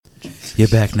You're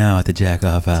back now at the Jack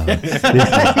Off Hour. That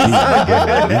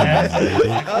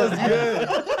was good.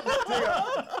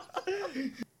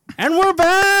 And we're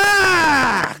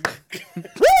back!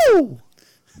 Woo!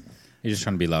 You're just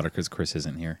trying to be louder because Chris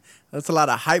isn't here. That's a lot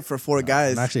of hype for four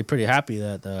guys. I'm actually pretty happy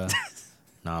that...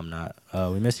 No, I'm not.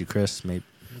 We miss you, Chris, mate.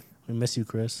 We miss you,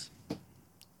 Chris.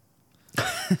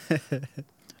 I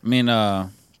mean, I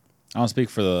don't speak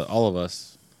for all of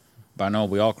us, but I know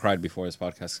we all cried before this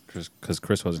podcast because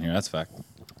Chris wasn't here. That's a fact.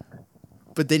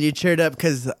 But then you cheered up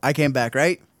because I came back,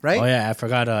 right? Right? Oh, yeah, I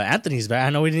forgot Anthony's back. I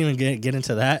know we didn't even get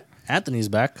into that. Anthony's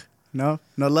back. No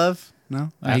love? No?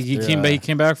 He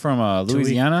came back from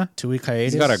Louisiana. 2-week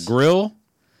hiatus. He's got a grill.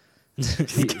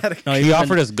 He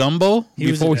offered us gumbo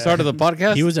before we started the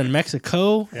podcast. He was in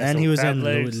Mexico and he was in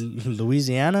legs.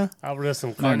 Louisiana. Offered us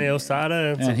some carne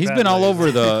asada. And he's been all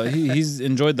over he's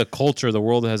enjoyed the culture the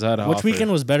world has had to Which offer.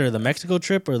 weekend was better, the Mexico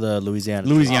trip or the Louisiana?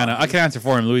 Louisiana. I can answer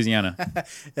for him. Louisiana.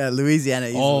 Yeah, Louisiana.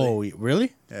 Easily. Oh,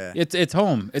 really? Yeah. It's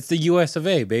home. It's the U.S. of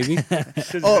A. Baby.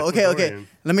 Oh, okay.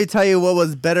 Let me tell you what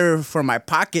was better for my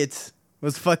pockets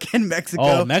was fucking Mexico.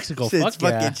 Oh, Mexico. Shit's Fuck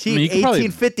fucking yeah. cheap. I mean, you could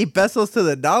 1850 pesos to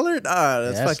the dollar.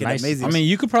 That's that's fucking nice. amazing. I mean,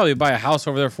 you could probably buy a house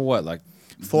over there for what, like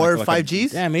 4 or like 5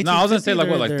 G's? Yeah, No, I was gonna say like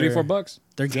what, like $3-4.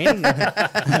 They're gaining.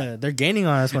 They're gaining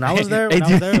on us. When I was there,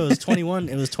 it was 21.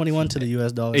 It was 21 to the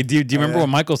U.S. dollar. Hey, do you remember what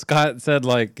Michael Scott said?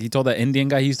 Like he told that Indian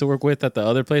guy he used to work with at the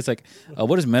other place, like,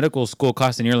 what does medical school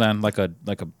cost in your land? Like a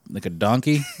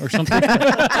donkey or something?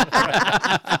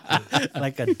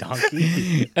 Like a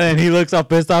donkey. And then he looks all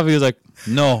pissed off. He was like,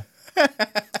 "No,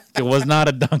 it was not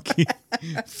a donkey."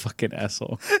 Fucking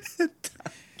asshole.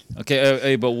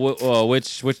 Okay, but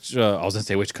which I was gonna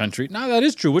say which country? No, that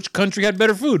is true. Which country had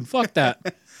better food? Fuck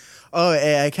that. Oh,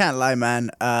 hey, I can't lie,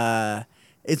 man.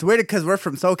 It's weird because we're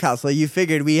from SoCal, so you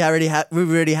figured we already had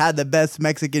the best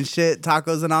Mexican shit,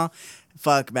 tacos and all.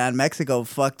 Fuck, man, Mexico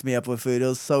fucked me up with food. It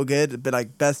was so good, but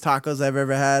like best tacos I've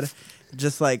ever had.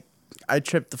 Just like I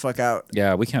tripped the fuck out.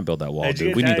 Yeah, we can't build that wall, Did you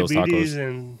dude. We get need those diabetes tacos.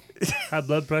 and high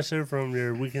blood pressure from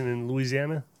your weekend in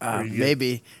Louisiana?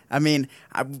 Maybe. I mean,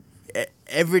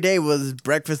 every day was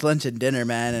breakfast, lunch, and dinner,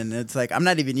 man, and it's like I'm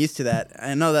not even used to that.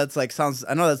 I know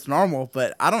that's normal,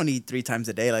 but I don't eat 3 times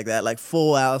a day like that, like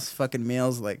full house fucking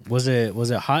meals. Like, Was it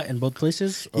hot in both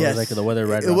places? Or yes, was like the weather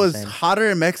right it around was the same? hotter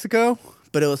in Mexico,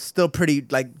 but it was still pretty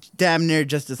like damn near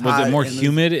just as hot. Was it more in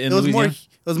humid in Louisiana?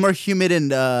 It was more humid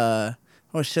in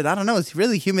oh shit, I don't know. It's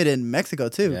really humid in Mexico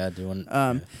too. Yeah, doing.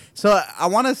 So I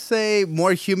want to say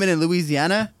more humid in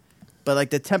Louisiana, but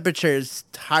like the temperature is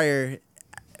higher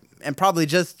and probably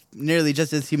nearly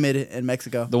just as humid in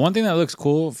Mexico. The one thing that looks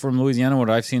cool from Louisiana, what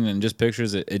I've seen in just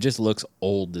pictures, it just looks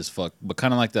old as fuck, but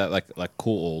kind of like that, like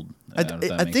cool old.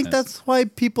 I think that's why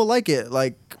people like it.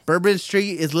 Like Bourbon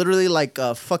Street is literally like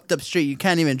a fucked up street. You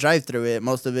can't even drive through it.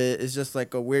 Most of it is just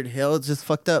like a weird hill. It's just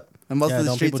fucked up. And most of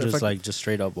the streets people are just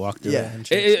straight up walk through Yeah. it and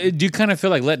shit? Do you kind of feel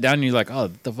like let down? And you're like,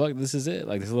 oh, the fuck, this is it,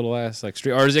 like this little ass like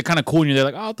street, or is it kind of cool? And you're there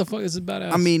like, oh, what the fuck, this is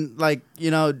badass. I mean, like,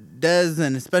 you know, Des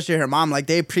and especially her mom, like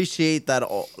they appreciate that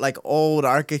like old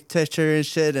architecture and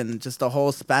shit, and just the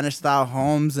whole Spanish style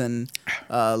homes and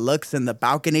looks and the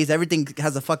balconies. Everything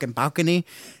has a fucking balcony.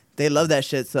 They love that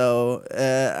shit. So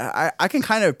I can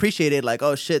kind of appreciate it. Like,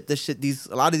 oh shit,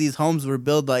 a lot of these homes were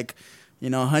built like, you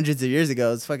know, hundreds of years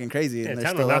ago. It's fucking crazy. Yeah, And time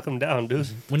they're to still knock up. them down, dude.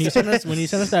 When you sent us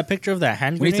that picture of that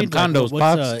hand We need grenade, some condos,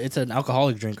 Pops. it's an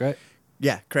alcoholic drink, right?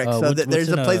 Yeah, correct. So what's there's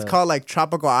in a place called like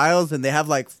Tropical Isles, and they have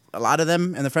like a lot of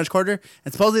them in the French Quarter.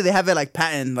 And supposedly they have it like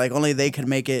patent, like only they can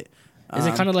make it. Is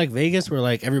it kind of like Vegas, where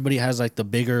like everybody has like the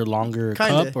bigger, longer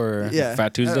Kinda, cup, or yeah,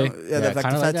 Fat Tuesday? Yeah, kind like the of Fat like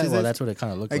that. Well, Tuesdays. that's what it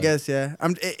kind of looked I like. guess, yeah.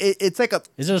 It's like a.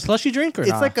 Is it a slushy drink or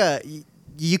It's not? like a.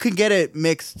 You can get it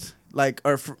mixed, like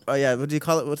yeah. What do you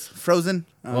call it? What's frozen?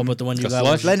 Well, but the one you like a got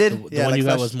slush? was Blended? The Yeah, one like you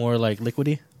got slush. was more like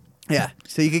liquidy. Yeah,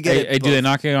 so you could get it. Hey, do they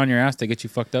knock it on your ass to get you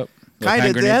fucked up? Like Kind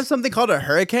hand of. They have grenades? something called a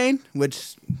hurricane,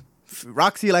 which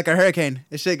rocks you like a hurricane.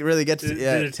 This shit really gets. Did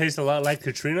Yeah. it taste a lot like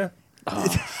Katrina?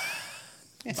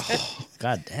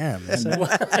 God damn.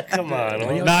 Come on.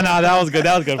 No, that was good.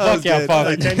 That was good. That Fuck was yeah, good. fuck.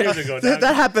 Like 10 years ago.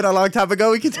 That happened a long time ago.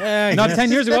 We could. Yeah, Not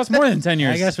 10 years ago. That's more than 10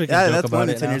 years. I guess we can Yeah, joke that's more about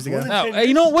than it 10 now. years ago. Now, hey,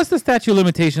 you know what's the statute of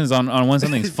limitations on when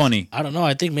something's funny? I don't know.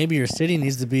 I think maybe your city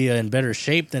needs to be in better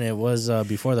shape than it was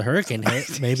before the hurricane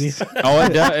hit. Maybe. Oh,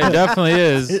 it definitely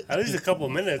is. At least a couple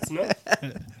minutes, no?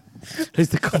 At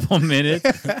least a couple minutes.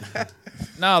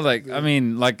 No, like, I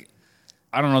mean, like,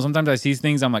 I don't know. Sometimes I see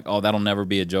things, I'm like, oh, that'll never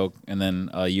be a joke. And then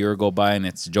a year go by and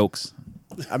it's jokes.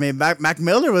 I mean, Mac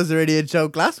Miller was already a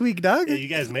joke last week, dog. Yeah, you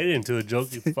guys made it into a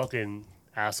joke, you fucking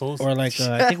Assholes. Or like,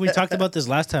 I think we talked about this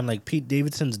last time. Like Pete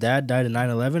Davidson's dad died in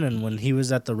 9/11, and when he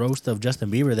was at the roast of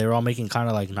Justin Bieber, they were all making kind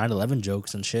of like 9/11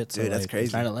 jokes and shit. So Dude, that's like, crazy.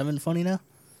 Is 9/11 funny now?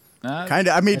 Kind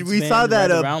of. I mean, It's we been saw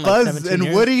that right around, like, Buzz 17 and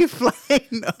years. Woody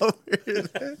flying over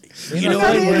there. You know not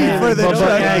what? ready Yeah, for the but-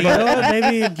 truck. yeah, you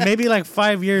know what? Maybe like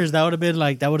 5 years. That would have been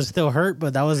like that would have still hurt,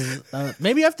 but that was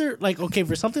maybe after like okay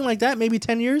for something like that, maybe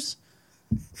 10 years,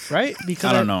 right? Because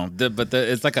I don't know,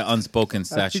 it's like an unspoken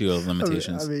statute of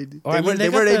limitations. I mean, Or, I mean, they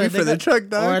got weren't the- aiming they for the got- truck,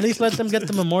 dog. Or at least let them get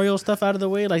the memorial stuff out of the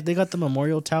way. Like they got the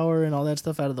memorial tower and all that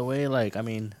stuff out of the way. Like I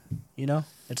mean, you know,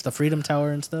 it's the Freedom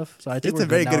Tower and stuff. So I think It's a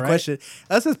very good question.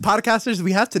 Us as podcasters,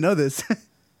 we have to know this.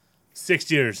 6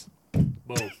 years.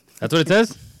 Boom. That's what it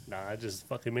says. Nah, I just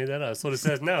fucking made that up. That's what it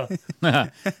says now.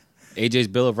 AJ's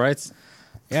Bill of Rights.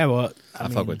 Yeah, well, I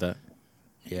fuck with that.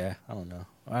 Yeah, I don't know.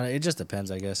 It just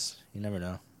depends, I guess. You never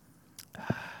know.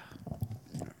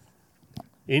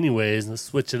 Anyways, let's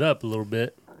switch it up a little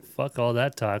bit. Fuck all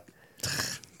that talk.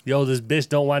 Yo, this bitch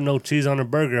don't want no cheese on her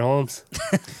burger, Holmes.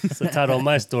 That's the title of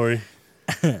my story.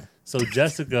 So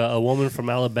Jessica, a woman from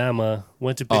Alabama,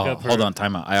 went to pick up her. Hold on,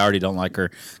 time out. I already don't like her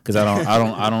because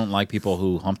I don't like people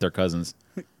who hump their cousins.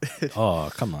 Oh,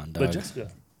 come on, dog. But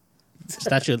Jessica,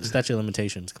 Statute of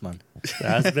limitations. Come on.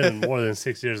 that's been more than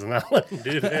 6 years on that one,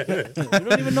 dude. You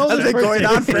don't even know That's this been going person.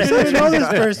 on for You don't even know this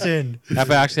centuries. person. That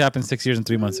actually happened 6 years and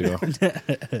 3 months ago.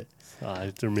 It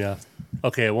threw me off.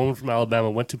 Okay, a woman from Alabama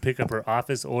went to pick up her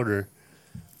office order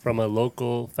from a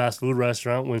local fast food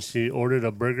restaurant when she ordered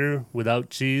a burger without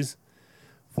cheese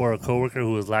for a coworker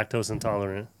who was lactose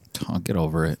intolerant. Oh, get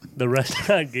over it. The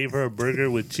restaurant gave her a burger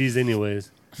with cheese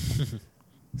anyways.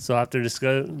 So after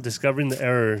discovering the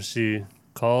error, she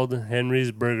called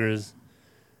Henry's Burgers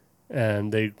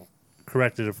and they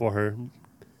corrected it for her.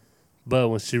 But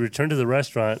when she returned to the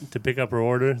restaurant to pick up her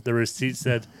order, the receipt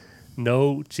said,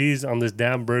 "No cheese on this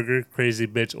damn burger. Crazy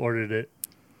bitch ordered it."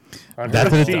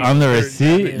 That's what it's on the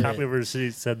receipt? A copy of her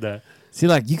receipt said that. See,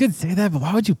 like you could say that, but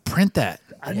why would you print that?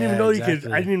 I didn't Yeah, even know exactly. you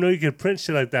could. I didn't even know you could print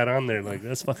shit like that on there. Like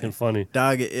that's fucking funny.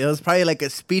 Dog, it was probably like a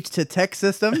speech to text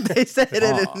system. They said it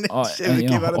and shit and,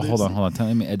 came out of hold on.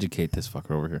 Let me educate this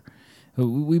fucker over here.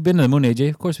 We've been to the moon, AJ.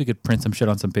 Of course, we could print some shit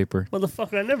on some paper.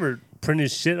 Motherfucker, I never printed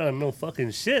shit on no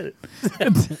fucking shit.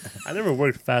 I never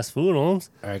worked fast food, Holmes.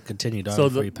 All right, continue, dog, So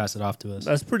before the- you pass it off to us.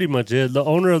 That's pretty much it. The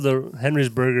owner of the Henry's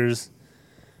Burgers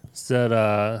said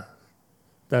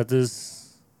that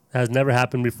this has never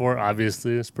happened before.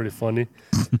 Obviously, it's pretty funny,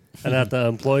 and that the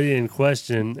employee in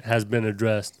question has been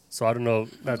addressed. So I don't know.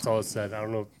 That's all it said. I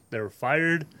don't know if they were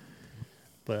fired,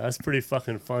 but that's pretty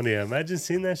fucking funny. Imagine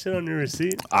seeing that shit on your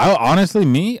receipt.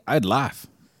 I'd laugh.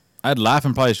 I'd laugh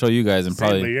and probably show you guys and But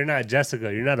probably. you're not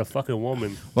Jessica. You're not a fucking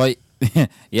woman. Well,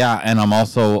 yeah, and I'm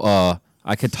also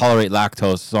I could tolerate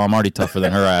lactose, so I'm already tougher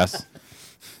than her ass.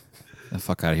 The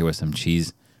fuck out of here with some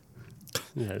cheese.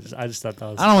 Yeah, I just thought that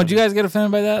was. I don't know. Would funny. you guys get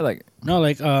offended by that? Like, No,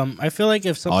 like I feel like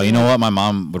if something oh, you know what? My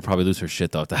mom would probably lose her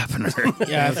shit though if that happened to her.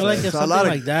 Yeah, I feel like if So a something lot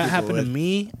of like that people happened to would.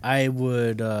 me, I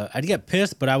would I'd get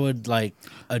pissed, but I would like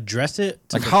address it.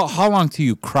 To Like, the- how long till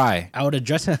you cry? I would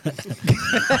address it.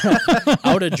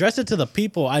 I would address it to the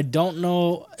people. I don't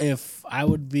know if I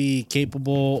would be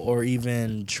capable or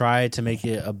even try to make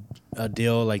it a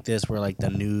deal like this where like the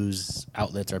news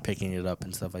outlets are picking it up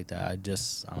and stuff like that. I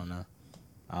don't know.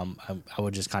 I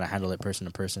would just kind of handle it person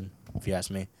to person, if you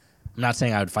ask me. I'm not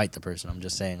saying I would fight the person. I'm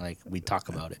just saying like we talk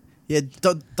about it. Yeah,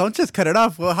 don't just cut it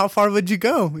off. Well, how far would you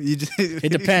go? You just, It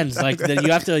depends. Like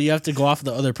you have to go off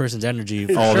the other person's energy.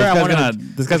 For Oh, sure, I wanna-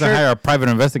 this guy's gonna hire a private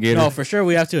investigator. No, for sure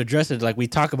we have to address it. Like we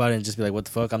talk about it and just be like, "What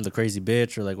the fuck? I'm the crazy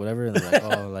bitch," or like whatever. And they're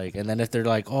like, "Oh, like," and then if they're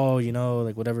like, "Oh, you know,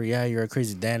 like whatever, yeah, you're a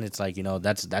crazy," then it's like, you know,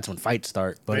 that's when fights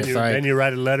start. But Then if you, like, then you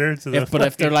write a letter to the. but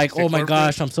if they're like, "Oh my corporate-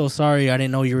 gosh, I'm so sorry, I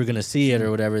didn't know you were gonna see it," or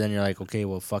whatever, then you're like, "Okay,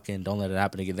 well, fucking don't let it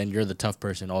happen again." Then you're the tough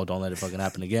person. Oh, don't let it fucking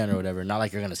happen again, or whatever. Not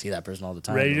like you're gonna see that person all the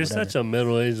time. Ray, or you're whatever. such a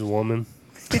middle-aged woman.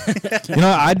 You know,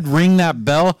 I'd ring that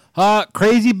bell.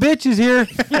 Crazy bitch is here.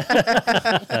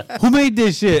 Who made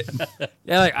this shit?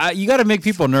 Yeah, like you got to make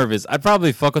people nervous. I'd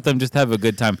probably fuck with them just to have a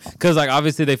good time. Cause like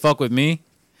obviously they fuck with me.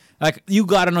 Like you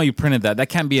got to know you printed that. That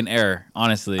can't be an error,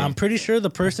 honestly. I'm pretty sure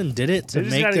the person did it to They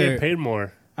just make gotta their. get paid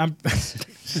more.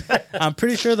 I'm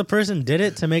pretty sure the person did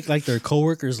it to make like their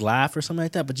coworkers laugh or something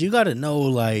like that. But you got to know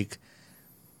like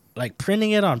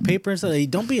printing it on paper and stuff.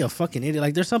 Like, don't be a fucking idiot.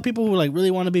 Like there's some people who like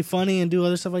really want to be funny and do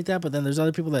other stuff like that. But then there's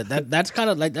other people that's kind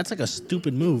of like that's like a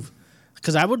stupid move.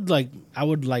 Because I would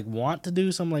want to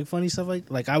do some like funny stuff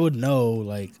like I would know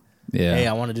like yeah. hey,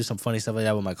 I want to do some funny stuff like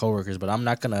that with my coworkers, but I'm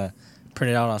not gonna print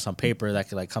it out on some paper that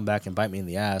could like come back and bite me in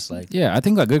the ass. Like Yeah, I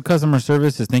think like good customer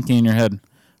service is thinking in your head,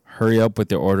 hurry up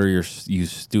with your order, you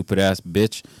stupid ass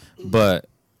bitch. But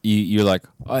you're like,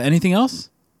 anything else?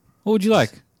 What would you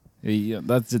like? Yeah,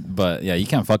 that's it. But yeah, you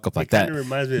can't fuck up like that. It kind of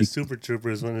reminds me of Super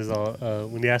Troopers when it's all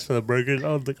when he asked for the burger.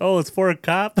 Oh, like, it's for a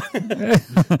cop.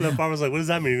 The farmer's like, what does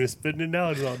that mean? You're spitting it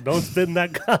now? Like, don't spit in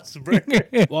that cop's burger.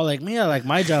 Well, like me, like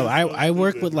my job, I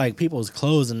work with like people's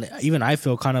clothes, and even I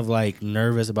feel kind of like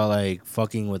nervous about like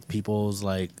fucking with people's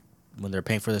like when they're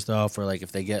paying for their stuff, or like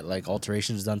if they get like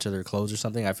alterations done to their clothes or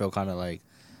something. I feel kind of like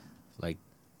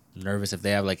nervous if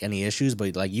they have like any issues.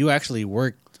 But like you actually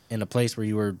worked in a place where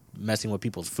you were messing with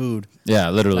people's food. Yeah,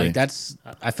 literally. Like that's.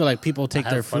 I feel like people take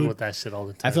their fun food with that shit all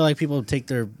the time. I feel like people take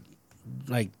their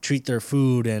treat their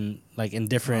food and like in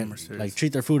different like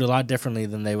treat their food a lot differently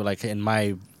than they would like in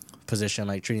my position,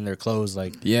 like treating their clothes.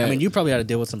 Like, yeah, I mean, you probably had to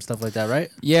deal with some stuff like that, right?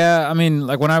 Yeah, I mean,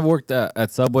 like when I worked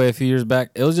at Subway a few years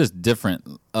back, it was just different.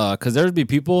 Because there would be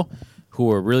people who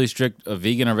were really strict,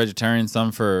 vegan or vegetarian.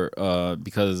 Some for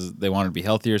because they wanted to be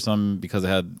healthier, some because they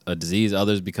had a disease,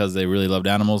 others because they really loved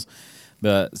animals.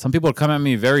 But some people would come at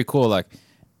me very cool, like,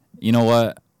 you know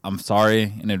what? I'm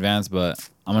sorry in advance, but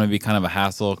I'm gonna be kind of a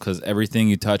hassle because everything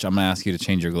you touch, I'm gonna ask you to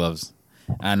change your gloves.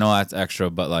 And I know that's extra,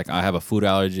 but like I have a food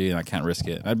allergy and I can't risk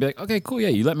it. I'd be like, okay, cool, yeah,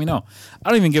 you let me know. I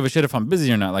don't even give a shit if I'm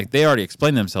busy or not. Like they already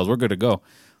explained themselves. We're good to go.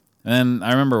 And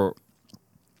I remember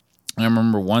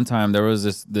one time there was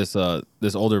this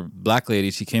older black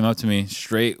lady. She came up to me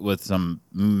straight with some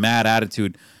mad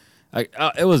attitude. Like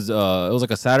it was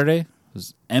like a Saturday. It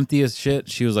was empty as shit.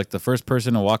 She was like the first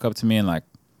person to walk up to me in like,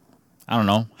 I don't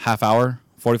know, half hour,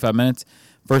 45 minutes.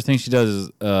 First thing she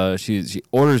does is she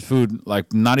orders food,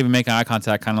 like not even making eye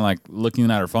contact, kind of like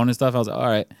looking at her phone and stuff. I was like, all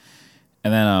right.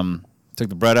 And then took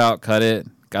the bread out, cut it,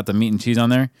 got the meat and cheese on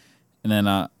there. And then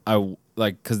I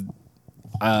like, because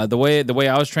the way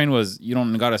I was trained was you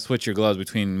don't got to switch your gloves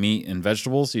between meat and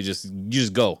vegetables. You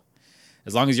just go.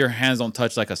 As long as your hands don't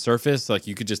touch like a surface, like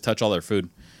you could just touch all their food.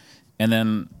 And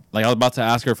then like I was about to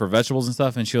ask her for vegetables and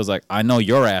stuff, and she was like, I know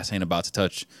your ass ain't about to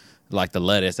touch like the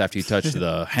lettuce after you touch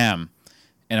the ham.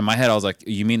 And in my head, I was like,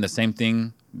 you mean the same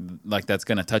thing, like that's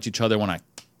gonna touch each other when I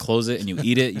close it and you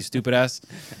eat it, you stupid ass.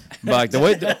 But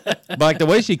like the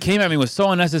way she came at me was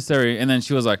so unnecessary. And then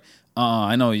she was like,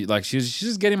 I know, like she's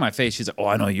just getting my face. She's like, oh,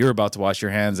 I know you're about to wash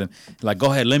your hands, and like,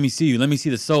 go ahead, let me see you, let me see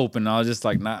the soap. And I was just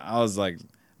like, I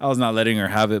was not letting her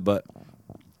have it. But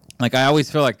like I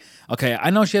always feel like, okay, I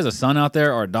know she has a son out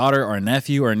there, or a daughter, or a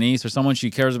nephew, or a niece, or someone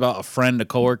she cares about, a friend, a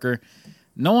coworker.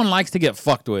 No one likes to get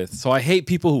fucked with, so I hate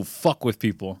people who fuck with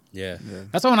people. Yeah.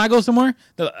 That's why when I go somewhere,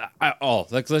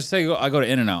 like let's say I go to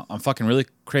In-N-Out, I'm fucking really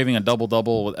craving a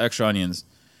double with extra onions,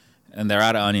 and they're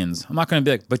out of onions. I'm not gonna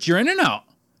be like, but you're In-N-Out.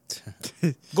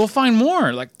 Go find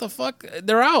more. Like the fuck,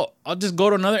 they're out. I'll just go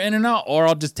to another In-N-Out, or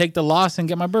I'll just take the loss and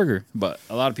get my burger. But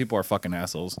a lot of people are fucking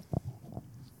assholes.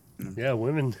 Yeah,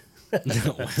 women.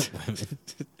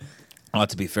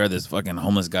 To be fair, this fucking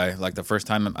homeless guy, like the first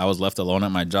time I was left alone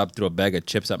at my job, threw a bag of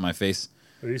chips at my face.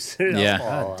 Are you serious? Yeah.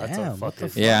 Oh, that's damn, a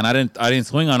fucking Yeah, and I didn't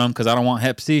swing on him because I don't want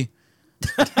Hep C.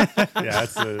 Yeah,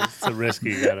 it's a risk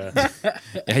you gotta.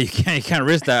 Yeah, you can't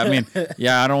risk that. I mean,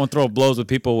 yeah, I don't want to throw blows with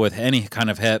people with any kind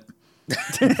of Hep.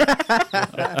 You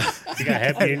got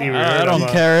Hep in your I don't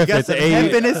care if it's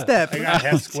Hep in A. his step. I got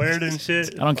Hep squared and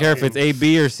shit. I don't care if it's A,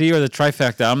 B, or C, or the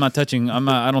trifecta.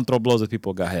 I don't throw blows with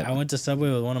people who got Hep. I went to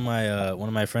Subway with one of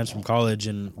my friends from college,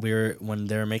 and when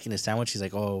they were making a sandwich, he's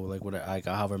like, "Oh, like what?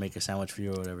 I'll have her make a sandwich for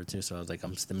you or whatever too." So I was like,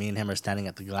 me and him are standing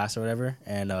at the glass or whatever,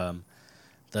 and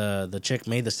the chick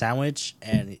made the sandwich,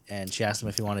 and she asked him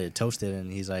if he wanted it toasted,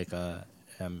 and he's like,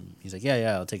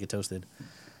 yeah, I'll take it toasted.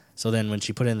 So then when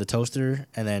she put it in the toaster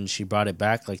and then she brought it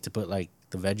back like to put like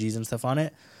the veggies and stuff on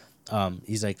it,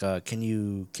 he's like, can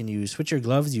you switch your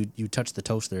gloves? You touched the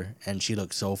toaster. And she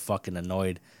looked so fucking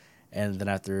annoyed. And then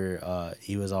after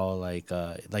he was all like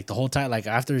the whole time, like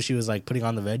after she was like putting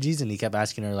on the veggies, and he kept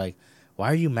asking her like,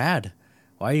 why are you mad?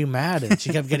 Why are you mad? And she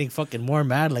kept getting fucking more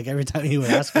mad. Like every time he would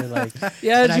ask her, like,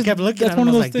 Yeah, and I kept looking at him.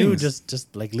 I was like, dude, things.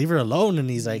 just like leave her alone. And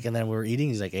he's like, and then we're eating.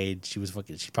 He's like, hey, she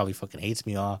probably fucking hates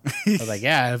me all. I was like,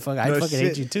 yeah, I fucking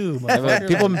hate you too.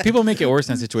 People make it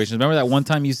worse in situations. Remember that one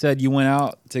time you said you went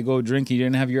out to go drink, you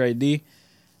didn't have your ID?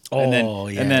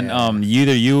 And then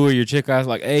either you or your chick asked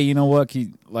like, hey, you know what?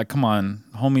 Like, come on,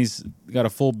 homie's got a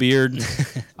full beard,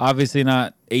 obviously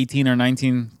not 18 or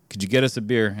 19. Could you get us a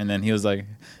beer? And then he was like,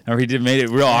 or he made it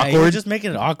real awkward. He was just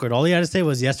making it awkward. All he had to say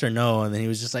was yes or no, and then he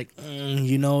was just like,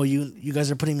 you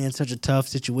guys are putting me in such a tough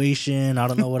situation. I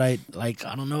don't know what I like.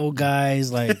 I don't know,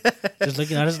 guys. Like, just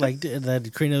looking at us like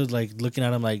that. Karina was like looking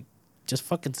at him like, just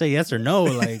fucking say yes or no.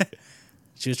 Like,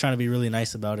 She was trying to be really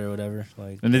nice about it or whatever.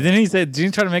 Like, And then he said, didn't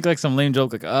he try to make like some lame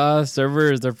joke like,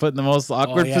 servers, they're put in the most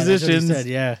awkward positions. That's what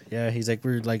he said. Yeah. He's like,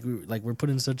 we're put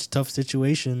in such tough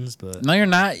situations, but No, you're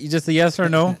not. You just a yes or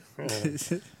no.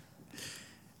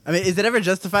 I mean, is it ever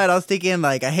justified? I was thinking,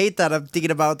 like, I hate that I'm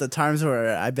thinking about the times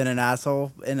where I've been an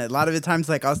asshole. And a lot of the times,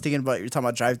 like, I was thinking about, you're talking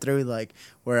about drive-through, like,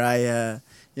 where I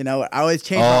always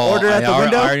change my order at the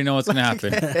window. I already know what's going to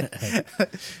happen.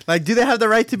 Like, do they have the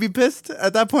right to be pissed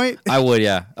at that point? I would,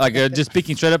 yeah. Like, just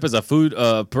speaking straight up as a food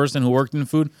person who worked in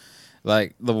food,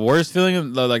 like, the worst feeling,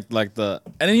 and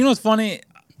then you know what's funny?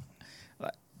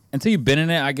 Until you've been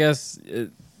in it, I guess,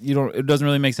 it doesn't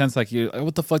really make sense. Like,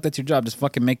 what the fuck, that's your job. Just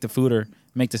fucking make the food or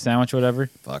make the sandwich or whatever.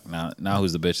 Fuck, now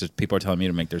who's the bitch? Just people are telling me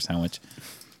to make their sandwich.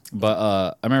 But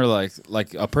I remember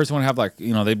like a person would have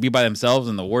they'd be by themselves,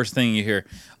 and the worst thing you hear,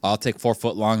 I'll take 4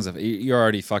 foot longs. You're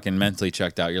already fucking mentally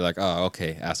checked out. You're like, oh,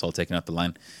 okay, asshole, taking up the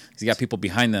line. Because you got people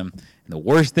behind them. And the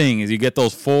worst thing is you get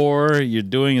those 4, you're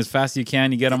doing as fast as you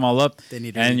can, you get them all up,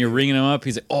 and you're ringing them up.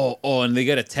 He's like, oh, and they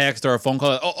get a text or a phone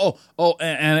call.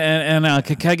 And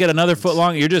can I get another foot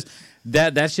long? You're just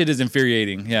that shit is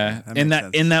infuriating. Yeah, in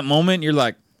that moment, you're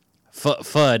like,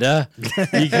 Fud,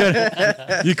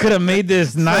 you could have made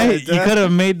this nice. You could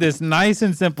have made this nice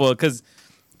and simple. Because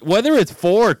whether it's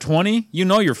 4 or 20,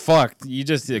 you're fucked. You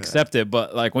just accept it.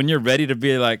 But like when you're ready to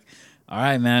be like, all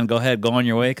right, man, go ahead, go on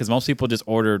your way. Because most people just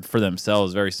ordered for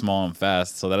themselves, very small and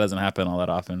fast. So that doesn't happen all that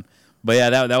often. But yeah,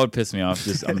 that would piss me off.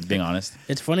 Just I'm being honest.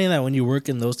 It's funny that when you work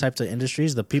in those types of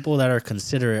industries, the people that are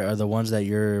considerate are the ones that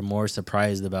you're more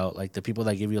surprised about. Like the people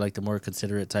that give you like the more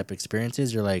considerate type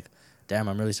experiences, you're like, damn,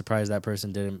 I'm really surprised that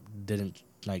person didn't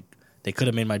like, they could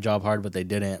have made my job hard, but they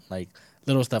didn't. Like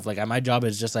little stuff. Like my job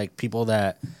is just like people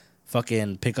that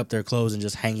fucking pick up their clothes and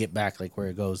just hang it back like where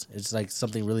it goes. It's like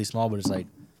something really small, but it's like,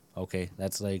 okay,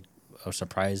 that's like a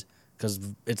surprise. Because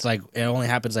it's like, it only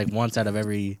happens like once out of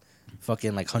every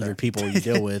fucking like 100 people you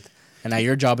deal with. And at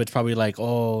your job, it's probably like,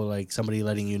 like somebody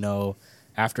letting you know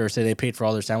after, say they paid for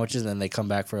all their sandwiches, and then they come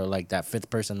back for like that 5th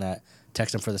person that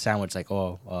texts them for the sandwich, like,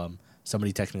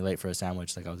 somebody texted me late for a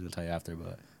sandwich, like I was gonna tell you after,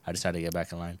 but I just had to get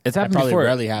back in line. It's happened probably before.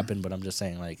 Rarely happened, but I'm just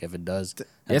saying, like, if it does,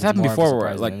 It's happened before where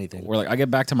anything. where I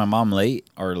get back to my mom late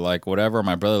or like whatever, or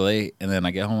my brother late, and then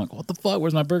I get home like, what the fuck?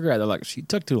 Where's my burger at? They're like, she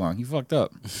took too long. You fucked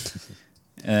up.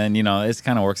 And it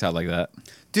kind of works out like that.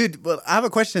 Dude, well, I have a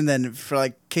question then for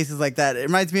like cases like that. It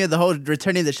reminds me of the whole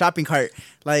returning the shopping cart.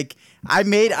 Like I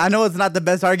know it's not the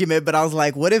best argument, but I was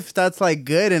like, what if that's like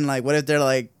good, and like what if they're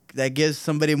like, that gives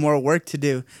somebody more work to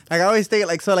do? Like I always think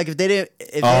like, so like if they didn't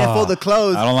fold the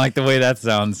clothes, I don't like the way that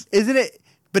sounds. isn't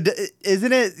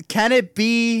it, can it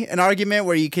be an argument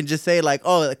where you can just say like,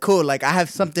 oh cool, like I have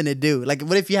something to do? Like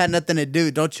what if you had nothing to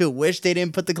do? Don't you wish they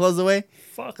didn't put the clothes away?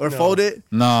 Fuck or no. fold it?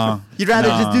 No. You'd rather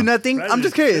just do nothing? Rather I'm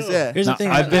just curious, chill. yeah. Here's the thing.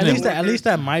 At least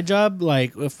at my job,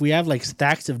 like if we have like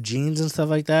stacks of jeans and stuff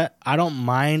like that, I don't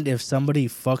mind if somebody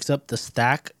fucks up the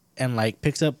stack and like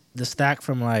picks up the stack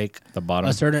from like The bottom.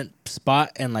 a certain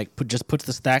spot and like just puts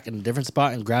the stack in a different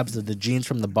spot and grabs the jeans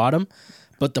from the bottom.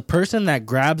 But the person that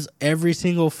grabs every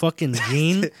single fucking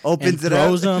jean Opens and it up.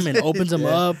 throws them and opens them Yeah.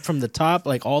 up from the top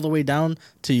like all the way down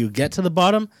till you get to the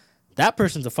bottom, that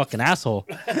person's a fucking asshole.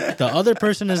 The other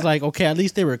person is like, okay, at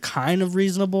least they were kind of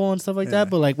reasonable and stuff like that.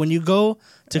 But like when you go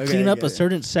to clean up a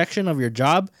certain section of your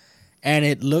job, and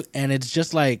it's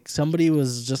just like somebody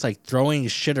was just like throwing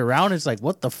shit around, it's like,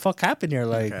 what the fuck happened here?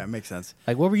 Like, Okay, makes sense.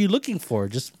 like what were you looking for?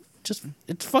 Just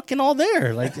it's fucking all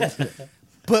there. Like,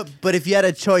 But if you had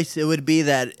a choice, it would be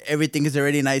that everything is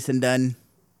already nice and done.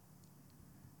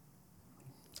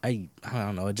 I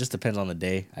don't know. It just depends on the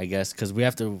day, I guess, because we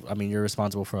have to. I mean, you're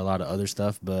responsible for a lot of other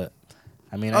stuff, but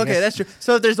I mean, I Okay, guess, that's true.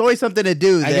 So if there's always something to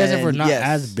do, I guess if then we're not yes.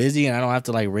 as busy and I don't have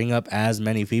to like ring up as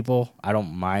many people, I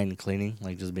don't mind cleaning,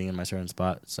 like just being in my certain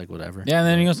spot. It's like whatever. Yeah,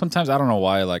 and then sometimes I don't know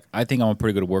why. Like I think I'm a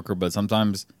pretty good worker, but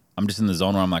sometimes I'm just in the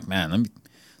zone where I'm like, man, let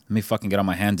me fucking get on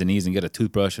my hands and knees and get a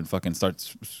toothbrush and fucking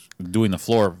start doing the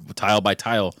floor tile by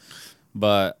tile.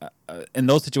 But in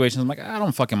those situations, I'm like, I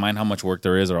don't fucking mind how much work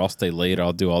there is, or I'll stay late, or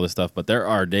I'll do all this stuff. But there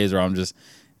are days where I'm just,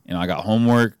 I got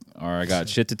homework or I got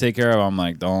shit to take care of. I'm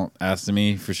like, don't ask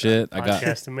me for shit.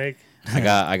 Podcast to make. I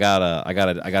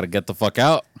gotta get the fuck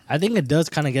out. I think it does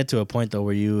kind of get to a point though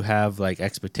where you have like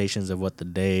expectations of what the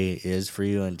day is for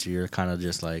you, and you're kind of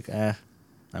just like,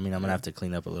 I mean, I'm gonna have to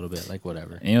clean up a little bit, like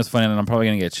whatever. And it's funny, and I'm probably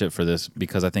gonna get shit for this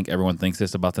because I think everyone thinks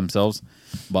this about themselves.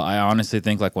 But I honestly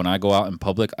think like when I go out in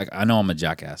public, I know I'm a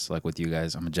jackass. Like with you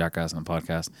guys, I'm a jackass on the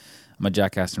podcast. I'm a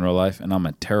jackass in real life, and I'm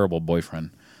a terrible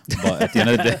boyfriend. But at the end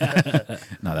of the day,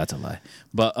 no, that's a lie.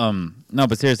 But no,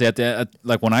 but seriously,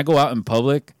 like when I go out in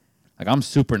public, like I'm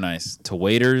super nice to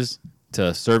waiters,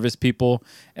 to service people,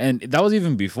 and that was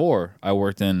even before I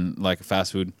worked in like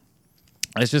fast food.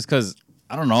 It's just because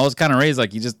I don't know. I was kind of raised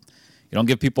like you don't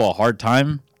give people a hard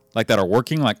time like that are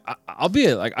working. Like I'll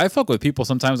be like I fuck with people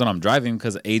sometimes when I'm driving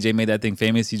because AJ made that thing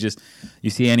famous. You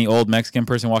see any old Mexican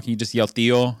person walking, you just yell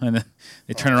Tío, and then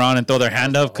they turn around and throw their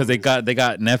hand up because they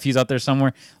got nephews out there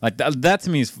somewhere. Like that to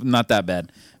me is not that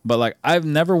bad. But like I've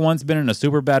never once been in a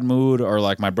super bad mood, or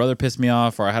like my brother pissed me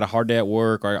off, or I had a hard day at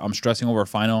work, or I'm stressing over a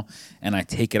final and I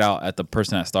take it out at the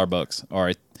person at Starbucks,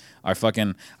 or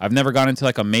I've never gone into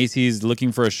like a Macy's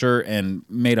looking for a shirt and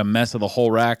made a mess of the whole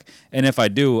rack. And if I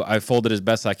do, I fold it as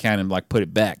best I can and like put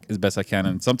it back as best I can.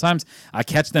 And sometimes I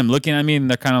catch them looking at me and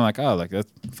they're kind of like, oh, like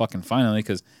that's fucking finally,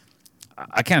 because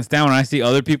I can't stand when I see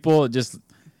other people just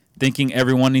thinking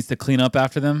everyone needs to clean up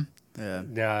after them. Yeah.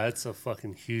 Yeah, that's a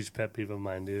fucking huge pet peeve of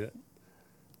mine, dude.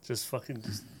 Just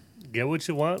get what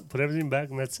you want, put everything back,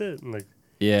 and that's it. And like,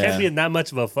 Yeah. can't be in that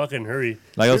much of a fucking hurry.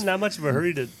 Like You're in that much of a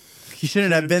hurry to. You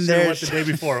shouldn't have been there. Went the day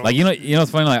before. Like you know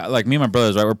it's funny, like me and my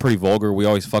brothers, right, we're pretty vulgar, we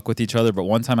always fuck with each other. But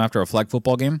one time after a flag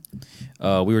football game,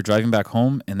 we were driving back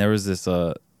home, and there was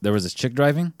this chick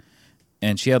driving,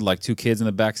 and she had like 2 kids in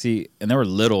the back seat, and they were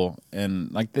little,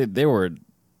 and like they were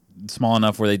small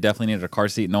enough where they definitely needed a car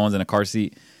seat. No one's in a car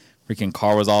seat. Freaking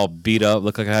car was all beat up,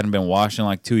 looked like it hadn't been washed in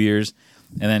like 2 years.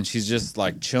 And then she's just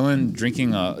like chilling,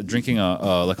 drinking a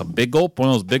like a big gulp, one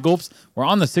of those big gulps. We're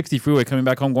on the 60 freeway coming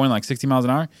back home, going like 60 miles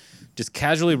an hour. Just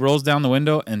casually rolls down the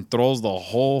window and throws the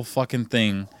whole fucking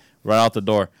thing right out the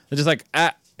door. It's just like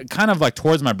kind of like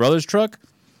towards my brother's truck.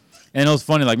 And it was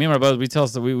funny, like me and my brothers,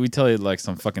 we tell you like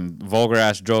some fucking vulgar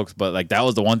ass jokes, but like that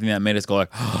was the one thing that made us go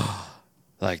like,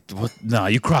 like what? No,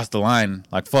 you crossed the line.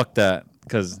 Like fuck that,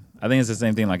 because I think it's the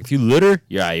same thing. Like if you litter,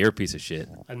 you're a piece of shit.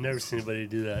 I've never seen anybody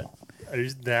do that.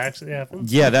 That actually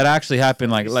happened? Yeah, that actually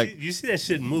happened. You see that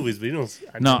shit in movies, but you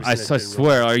don't. I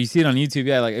swear, or you see it on YouTube.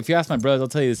 Yeah, like if you ask my brothers, they'll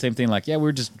tell you the same thing. Like, yeah, we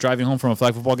were just driving home from a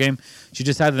flag football game. She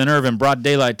just had the nerve in broad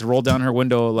daylight to roll down her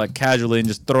window like casually and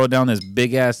just throw down this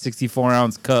big ass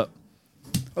 64-ounce cup.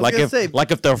 Like if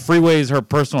the freeway is her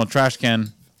personal trash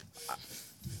can.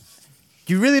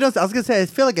 You really don't. I was gonna say, I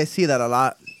feel like I see that a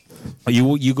lot.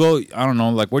 You go. I don't know.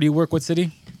 Like, where do you work? What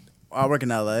city? I work in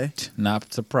LA.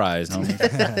 Not surprised,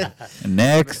 homie.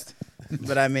 Next.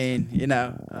 But I mean,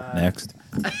 Next.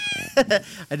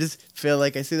 I just feel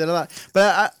like I see that a lot.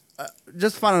 But I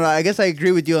just found out. I guess I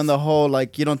agree with you on the whole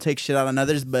like you don't take shit out on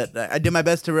others. But I do my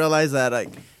best to realize that like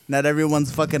not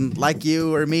everyone's fucking like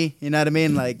you or me. You know what I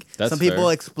mean? Like That's some people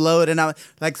fair. explode, and I'm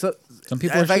like so. Some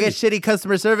people. If I get shitty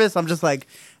customer service, I'm just like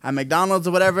at McDonald's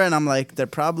or whatever, and I'm like they're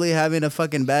probably having a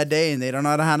fucking bad day and they don't know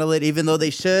how to handle it, even though they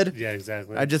should. Yeah,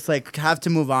 exactly. I just like have to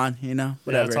move on. Yeah,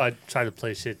 Whatever. that's how I try to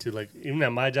play shit too. Like even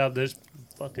at my job, there's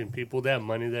fucking people that have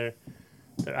money there.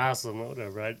 They're awesome,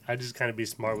 whatever. I just kind of be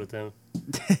smart with them.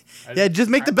 Yeah, just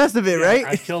make the best of it, right?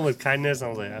 I kill them with kindness. I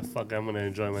was like, fuck, I'm gonna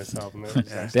enjoy myself. And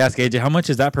They ask AJ, how much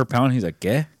is that per pound? He's like,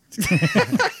 yeah.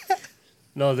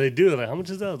 no, they do. Like, how much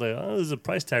is that? I was like, oh, there's a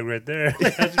price tag right there.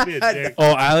 That should be a dick.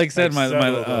 Oh, Alex said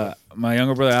Like, my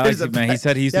younger brother Alex, man, he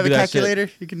said he used to do You have a that shit.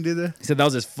 calculator? You can do that. He said that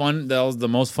was his fun. That was the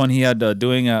most fun he had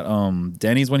doing at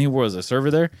Denny's when he was a server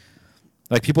there.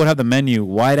 Like people would have the menu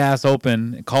wide ass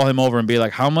open, call him over and be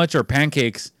like, "How much are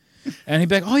pancakes?" And he'd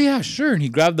be like, "Oh yeah, sure." And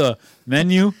he'd grab the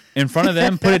menu in front of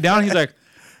them, put it down. He's like,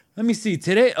 "Let me see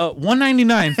today,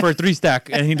 $1.99 for a 3-stack."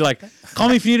 And he'd like, "Call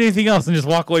me if you need anything else," and just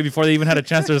walk away before they even had a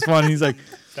chance to respond. And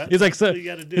he's like,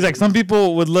 some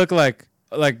people would look like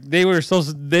they were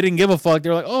they didn't give a fuck. They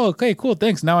were like, "Oh, okay, cool,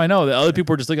 thanks. Now I know." The other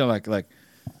people were just looking like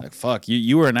fuck,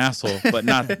 you were an asshole, but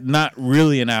not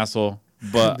really an asshole.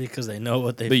 But because they know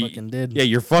what they fucking did. Yeah,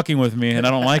 you're fucking with me, and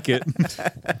I don't like it.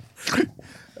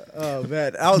 Oh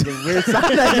man, that was a weird sound.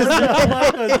 I just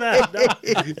What was that?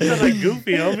 You sound like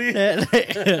Goofy, homie.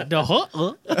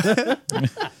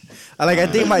 I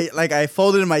think I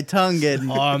folded my tongue and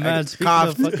Oh man, I speaking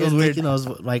coughed. of It was fucking weird. making those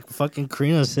like fucking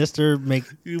Karina's sister make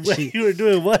You were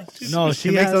doing what? no,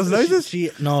 She makes those noises?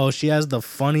 She has the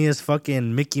funniest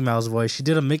fucking Mickey Mouse voice. She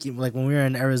did a Mickey like when we were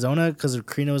in Arizona because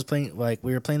Karina was playing like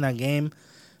we were playing that game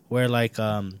where like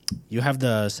you have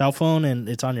the cell phone and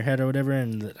it's on your head or whatever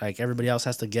and like everybody else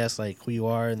has to guess like who you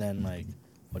are and then like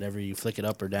whatever you flick it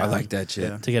up or down. I like that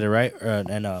shit. To get it right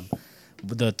and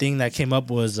the thing that came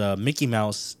up was Mickey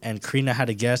Mouse, and Karina had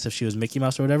to guess if she was Mickey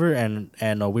Mouse or whatever, and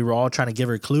we were all trying to give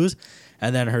her clues,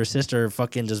 And then her sister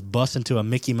fucking just bust into a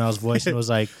Mickey Mouse voice and was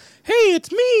like, "Hey,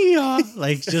 it's me!"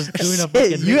 Like just doing a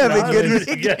fucking. You have a Mouse good voice.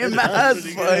 Mickey Mouse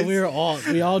And voice.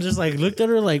 we all just like looked at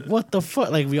her like, "What the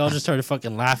fuck?" Like we all just started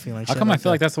fucking laughing. Like How come I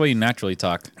feel like that's the way you naturally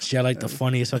talk? she had like the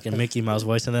funniest fucking Mickey Mouse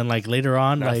voice, and then like later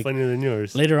on, Not like funnier than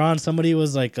yours. later on, somebody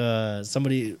was like,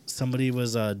 somebody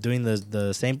was doing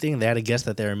the same thing. They had to guess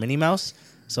that they were Minnie Mouse.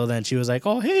 So then she was like,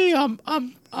 "Oh, hey, I'm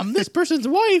this person's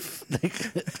wife."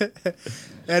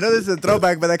 I know this is a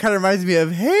throwback, but that kind of reminds me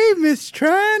of, "Hey, Miss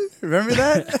Tran." Remember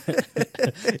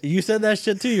that? You said that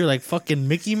shit too. You're like fucking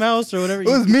Mickey Mouse or whatever. It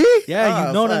was me?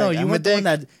 Yeah, Oh, no. fuck. You I'm weren't a the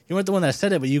one dick. that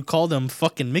said it, but you called him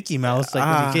fucking Mickey Mouse like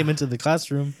when you came into the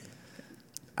classroom.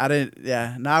 I didn't.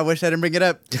 Yeah. No, I wish I didn't bring it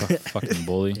up. Fucking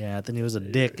bully. Yeah, I think he was a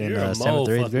dick in You're a 7th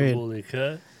or 8th motherfucking grade. bully,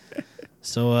 cut.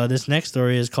 So this next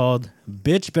story is called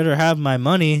 "Bitch Better Have My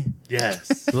Money."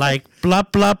 Yes. Like blah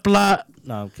blah blah.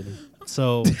 No, I'm kidding.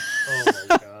 So. Oh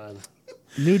my god.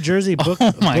 New Jersey my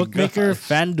bookmaker gosh.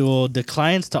 FanDuel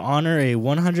declines to honor a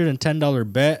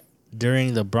 $110 bet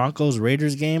during the Broncos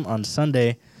Raiders game on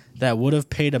Sunday that would have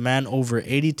paid a man over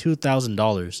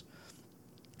 $82,000.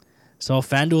 So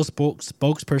FanDuel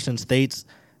spokesperson states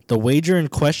the wager in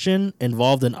question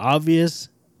involved an obvious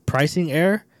pricing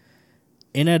error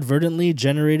inadvertently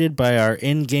generated by our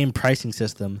in-game pricing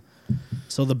system.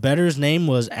 So the bettor's name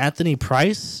was Anthony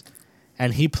Price,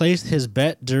 and he placed his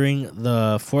bet during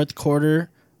the fourth quarter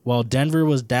while Denver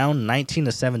was down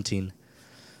 19-17.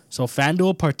 So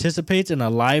FanDuel participates in a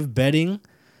live betting,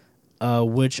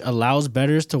 which allows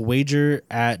bettors to wager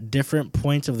at different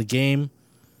points of the game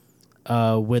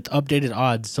with updated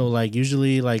odds. So like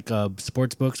usually like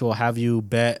sports books will have you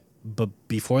bet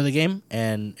before the game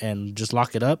and just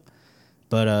lock it up.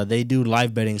 But they do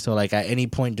live betting. So like at any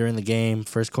point during the game,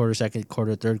 first quarter, second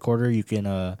quarter, third quarter, you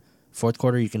can fourth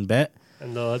quarter you can bet.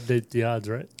 And they'll update the odds,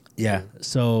 right? Yeah.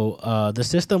 So the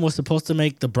system was supposed to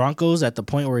make the Broncos at the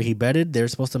point where he betted. They're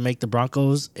supposed to make the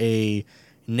Broncos a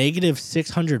negative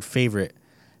 600 favorite.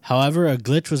 However, a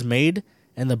glitch was made,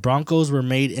 and the Broncos were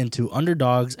made into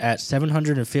underdogs at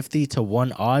 750 to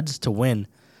 1 odds to win.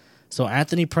 So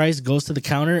Anthony Price goes to the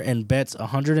counter and bets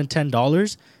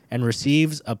 $110 and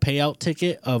receives a payout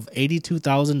ticket of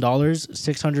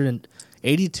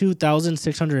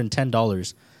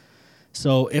 $82,610.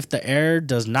 So if the error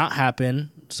does not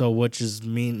happen, which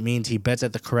means he bets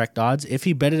at the correct odds. If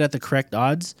he betted at the correct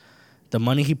odds, the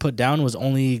money he put down was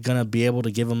only gonna be able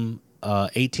to give him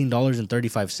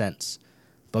 $18.35.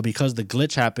 But because the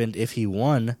glitch happened, if he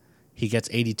won, he gets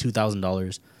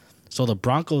 $82,000. So the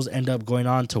Broncos end up going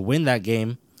on to win that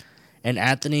game, and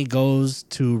Anthony goes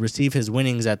to receive his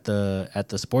winnings at the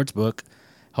sports book.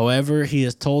 However, he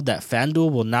is told that FanDuel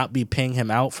will not be paying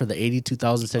him out for the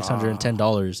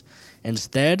 $82,610.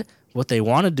 Instead, what they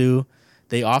want to do,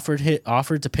 they offered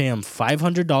to pay him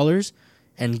 $500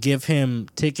 and give him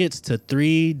tickets to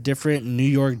 3 different New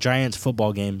York Giants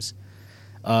football games.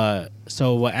 So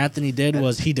what Anthony did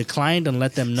was he declined and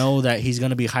let them know that he's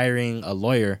going to be hiring a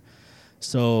lawyer.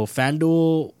 So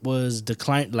FanDuel was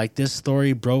declined. Like this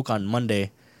story broke on Monday,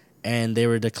 and they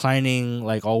were declining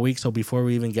like all week. So before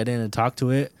we even get in and talk to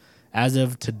it, as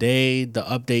of today, the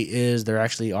update is they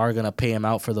actually are going to pay him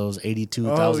out for those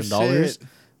 $82,000.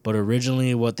 But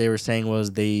originally what they were saying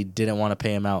was they didn't want to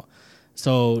pay him out.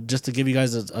 So just to give you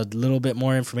guys a little bit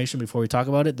more information before we talk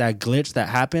about it, that glitch that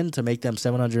happened to make them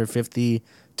 750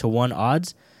 to 1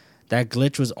 odds, that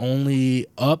glitch was only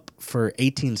up for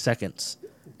 18 seconds.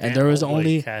 And there was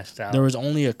only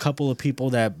a couple of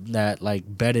people that like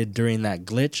betted during that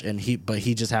glitch, and he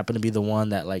just happened to be the one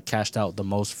that like cashed out the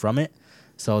most from it.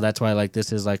 So that's why like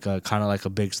this is like a kind of like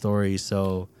a big story.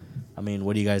 So I mean,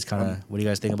 what do you guys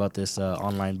think about this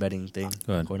online betting thing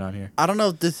going on here? I don't know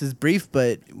if this is brief,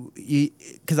 but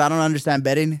because I don't understand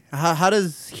betting, how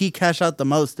does he cash out the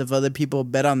most if other people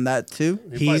bet on that too?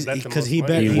 He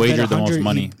wagered the most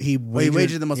money. He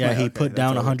wagered the most money. Yeah, he Okay, put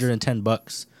down that's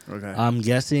 $110. Okay. I'm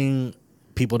guessing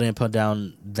people didn't put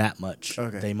down that much.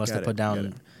 Okay, They must have got put it.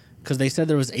 down because they said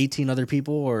there was 18 other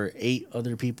people or 8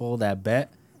 other people that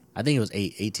bet. I think it was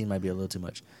 8. 18 might be a little too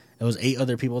much. It was 8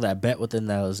 other people that bet within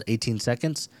those 18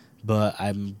 seconds, but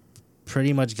I'm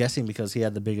pretty much guessing because he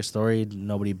had the biggest story,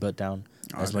 nobody bet down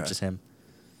as much as him.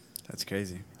 That's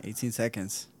crazy. 18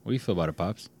 seconds. What do you feel about it,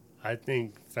 Pops? I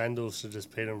think FanDuel should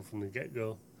just pay them from the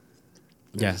get-go.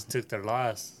 They Yeah. just took their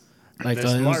loss. Like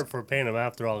They're smart for paying him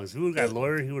after all. Because who would have got a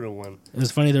lawyer? He would have won. It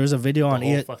was funny. There was a video The on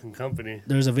whole fucking company.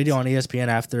 There was a video on ESPN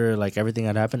after like everything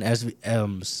had happened. As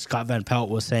Scott Van Pelt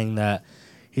was saying that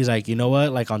he's like, you know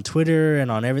what, like on Twitter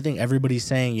and on everything, everybody's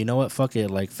saying, you know what, fuck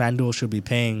it, like FanDuel should be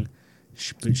paying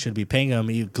him,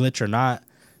 you glitch or not,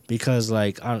 because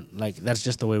like that's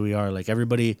just the way we are. Like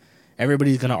everybody's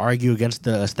gonna argue against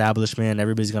the establishment.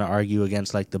 Everybody's gonna argue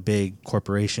against like the big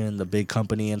corporation, the big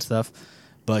company and stuff.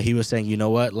 But he was saying, you know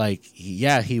what? Like,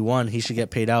 yeah, he won. He should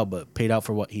get paid out, but paid out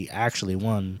for what he actually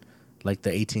won, like the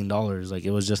 $18. Like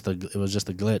it was just a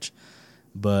glitch.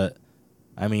 But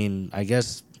I mean, I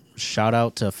guess shout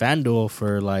out to FanDuel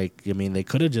for like, I mean, they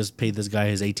could have just paid this guy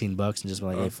his $18 and just been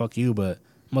like, hey, fuck you. But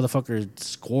motherfucker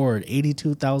scored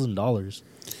 $82,000.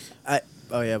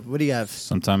 Oh yeah, what do you have?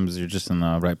 Sometimes you're just in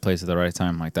the right place at the right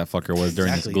time, like that fucker was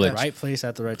during this glitch. The right place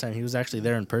at the right time. He was actually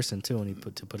there in person too when he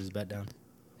put his bet down.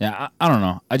 Yeah, I don't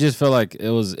know. I just feel like it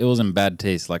was in bad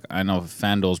taste. Like I know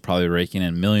FanDuel's probably raking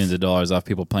in millions of dollars off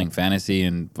people playing fantasy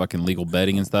and fucking legal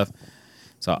betting and stuff.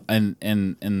 So and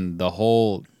the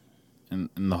whole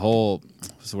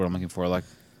what's the word I'm looking for? Like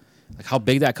how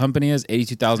big that company is,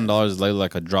 $82,000 is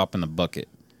like a drop in the bucket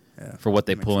for what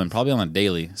they pull in, probably on a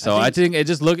daily. So I think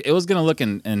it was gonna look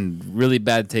in really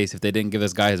bad taste if they didn't give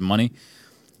this guy his money.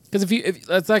 Because if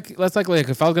that's like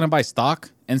if I was gonna buy stock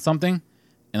in something,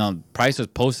 and the price was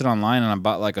posted online, and I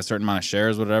bought like a certain amount of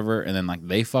shares, whatever, and then like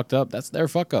they fucked up, that's their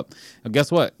fuck up. And guess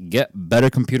what? Get better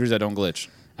computers that don't glitch.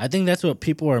 I think that's what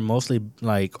people are mostly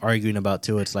like arguing about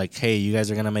too. It's like, hey, you guys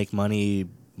are gonna make money,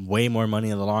 way more money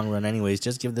in the long run, anyways.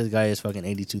 Just give this guy his fucking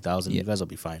 $82,000. You guys will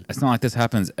be fine. It's not like this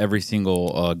happens every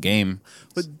single game.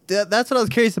 But that's what I was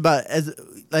curious about. As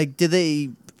like, did they,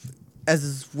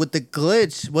 as with the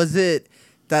glitch, was it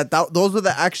that those were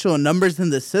the actual numbers in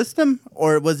the system,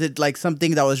 or was it like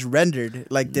something that was rendered?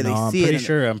 Like, did they see it?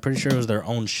 I'm pretty sure it was their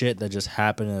own shit that just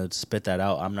happened to spit that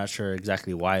out. I'm not sure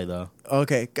exactly why though.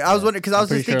 Okay, I was wondering because I was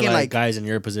just thinking like guys in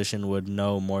your position would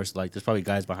know more. Like, there's probably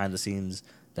guys behind the scenes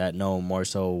that know more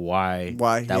so why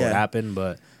that would happen.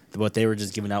 But what they were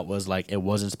just giving out was like it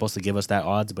wasn't supposed to give us that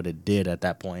odds, but it did at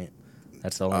that point.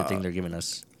 That's the only thing they're giving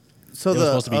us. So it was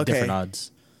supposed to be different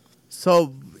odds.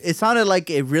 So it sounded like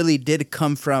it really did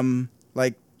come from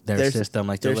like their system,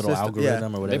 like their little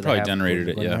algorithm or whatever. They probably generated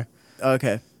it, yeah.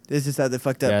 Okay, this is how they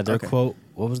fucked up. Yeah, their quote.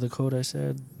 What was the quote I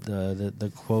said? The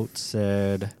quote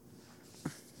said.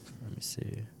 Let me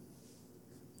see.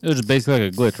 It was basically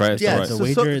like a glitch, right? Yeah.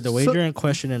 The wager in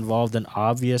question involved an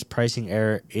obvious pricing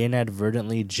error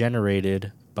inadvertently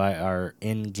generated by our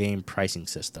in-game pricing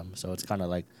system. So it's kind of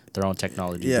like their own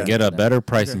technology. Yeah. Get a better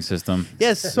pricing system.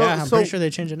 Yes. So I'm pretty sure they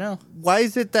changed it now. Why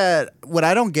is it that what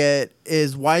I don't get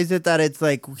is why is it that it's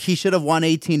like he should have won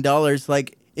 $18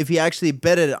 like if he actually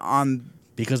bet it on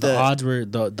because the odds were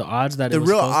the odds that the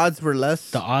real odds were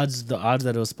less. The odds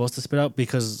that it was supposed to spit out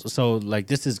because so like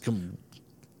this is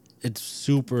it's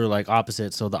super like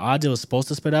opposite. So the odds it was supposed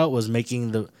to spit out was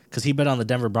making because he bet on the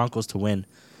Denver Broncos to win.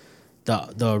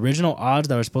 The original odds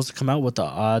that were supposed to come out, what the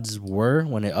odds were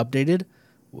when it updated,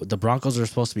 the Broncos were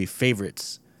supposed to be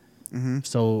favorites. Mm-hmm.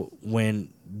 So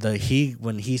when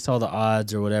he saw the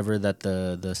odds or whatever that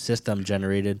the system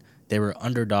generated, they were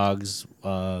underdogs,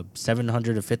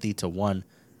 750 to 1,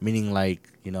 meaning like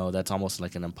that's almost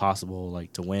like an impossible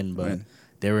like to win, but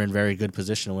they were in very good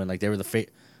position to win. Like they were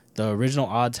the original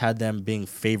odds had them being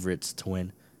favorites to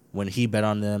win. When he bet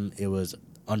on them, it was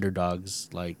underdogs,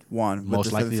 like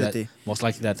most likely that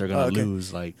they're gonna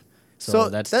lose. Like so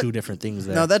that's two different things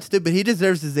there. No, that's stupid. He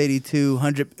deserves his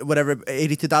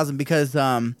 82,000 because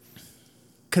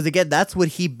again that's what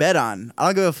he bet on. I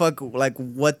don't give a fuck like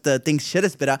what the thing should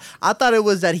have spit out. I thought it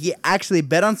was that he actually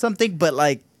bet on something, but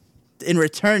like in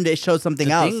return it showed something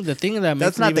else. The thing that makes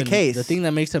that's not the case. The thing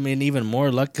that makes him in even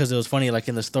more luck because it was funny. Like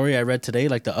in the story I read today,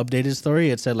 like the updated story,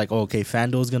 it said like, oh, okay,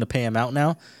 FanDuel's gonna pay him out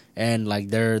now. And like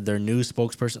their new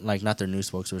spokesperson, like not their new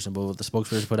spokesperson, but what the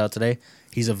spokesperson put out today,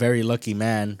 he's a very lucky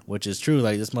man, which is true.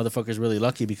 Like this motherfucker's really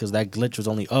lucky because that glitch was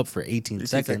only up for 18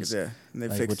 seconds, yeah, and they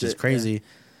like, fixed which is it, crazy.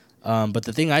 Yeah. But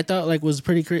the thing I thought like was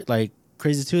pretty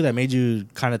crazy too, that made you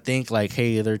kind of think like,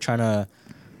 hey, they're trying to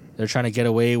get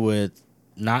away with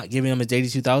not giving him his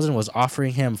 82,000 was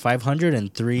offering him 500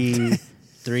 and three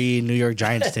New York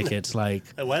Giants tickets. Like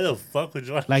why the fuck would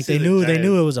you want like to see they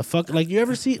knew it was a fuck. Like you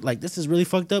ever see like this is really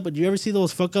fucked up, but you ever see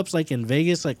those fuck ups like in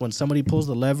Vegas, like when somebody pulls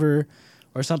the lever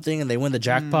or something and they win the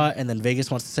jackpot and then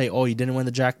Vegas wants to say, oh, you didn't win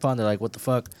the jackpot, and they're like, what the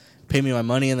fuck, pay me my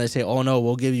money, and they say, oh no,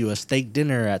 we'll give you a steak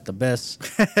dinner at the best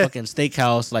fucking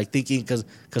steakhouse, like thinking because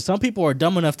some people are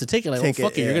dumb enough to take it, like, oh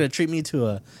fuck it, you're gonna treat me to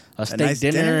a steak nice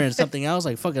dinner and something else,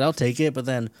 like fuck it, I'll take it. But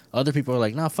then other people are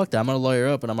like, nah, fuck that, I'm gonna lawyer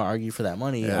up and I'm gonna argue for that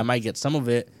money. I might get some of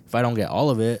it if I don't get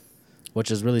all of it, which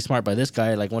is really smart by this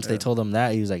guy. Like once they told him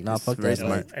that, he was like, nah, fuck that.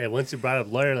 Smart. Hey, once you brought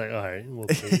up lawyer, like, all right, we'll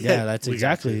yeah, that's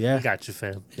exactly, we got you,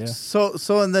 fam. Yeah.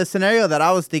 So in the scenario that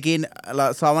I was thinking,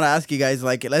 so I want to ask you guys,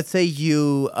 like, let's say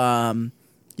you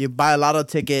you buy a lotto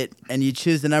ticket and you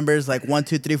choose the numbers like 1,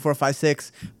 2, 3, 4, 5,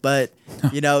 6, but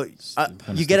you know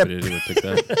you get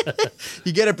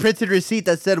you get a printed receipt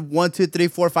that said 1, 2, 3,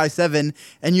 4, 5, 7,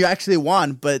 and you actually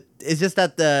won. But it's just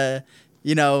that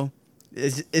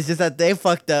it's just that they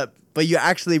fucked up, but you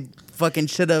actually fucking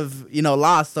should have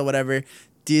lost or whatever.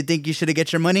 Do you think you should have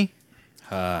get your money?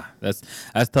 That's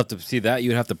tough to see. That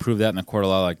you'd have to prove that in the court of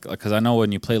law, like because I know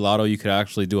when you play lotto, you could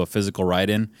actually do a physical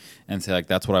write-in and say like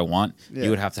that's what I want. Yeah. You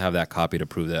would have to have that copy to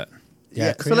prove that.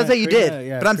 Yeah. So let's say you did,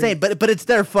 but I'm saying, but it's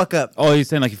their fuck up. Oh, you're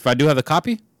saying like if I do have the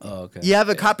copy? Oh, okay. You have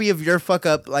a copy of your fuck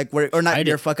up, like or not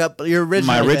your fuck up, but your original.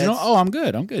 My original? Oh, I'm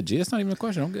good. Gee, that's not even a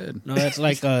question. I'm good. No, that's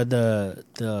like the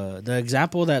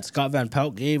example that Scott Van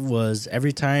Pelt gave was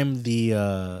every time the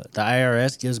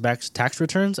IRS gives back tax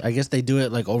returns, I guess they do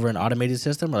it like over an automated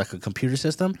system or like a computer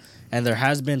system. And there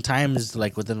has been times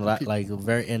like within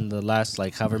the last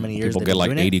like however many years people get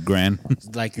like 80 grand.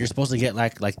 Like you're supposed to get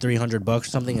like $300 or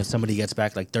something, and somebody gets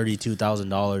back like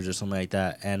 $32,000 or something like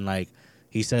that, and like.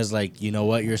 He says, like, you know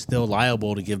what? You're still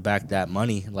liable to give back that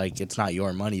money. Like, it's not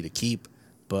your money to keep,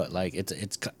 but like,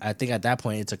 it's. I think at that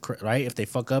point, it's right. If they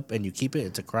fuck up and you keep it,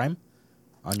 it's a crime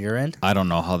on your end. I don't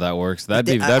know how that works. That'd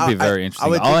be very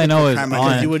interesting. All I know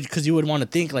is because you would want to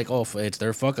think like, oh, it's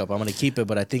their fuck up. I'm gonna keep it,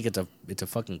 but I think it's a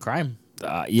fucking crime.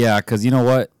 Yeah, because you know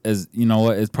what?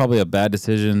 It's probably a bad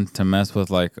decision to mess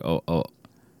with like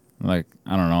like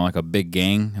I don't know, like a big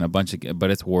gang and a bunch of, but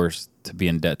it's worse to be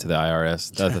in debt to the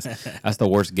IRS. That's the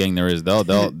worst gang there is.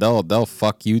 They'll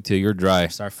fuck you till you're dry.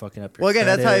 Start fucking up your. Well, again,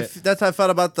 credit. that's how I felt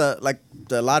about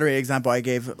the lottery example I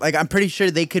gave. Like, I'm pretty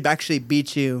sure they could actually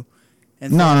beat you.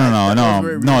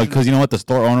 No, because you know what, the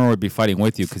store owner would be fighting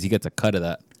with you because he gets a cut of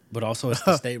that. But also, it's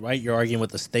the state, right? You're arguing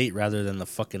with the state rather than the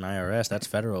fucking IRS. That's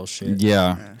federal shit.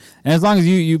 Yeah. And as long as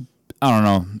you I don't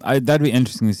know. That'd be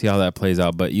interesting to see how that plays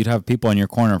out. But you'd have people in your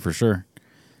corner for sure.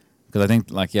 Because I think,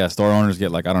 like, store owners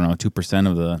get, like, I don't know, 2%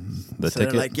 of the so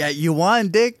ticket. They're like, yeah, you won,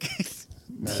 dick.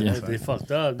 They fucked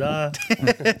up, dog.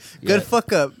 Good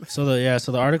fuck up. So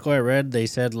the article I read, they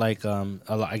said, like,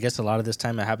 I guess a lot of this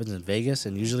time it happens in Vegas.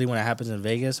 And usually when it happens in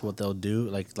Vegas, what they'll do,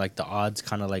 like the odds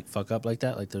kind of, like, fuck up like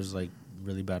that. Like, there's, like,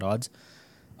 really bad odds.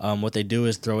 What they do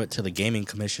is throw it to the gaming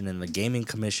commission, and the gaming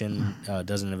commission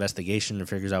does an investigation and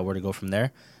figures out where to go from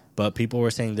there. But people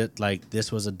were saying that like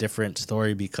this was a different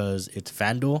story because it's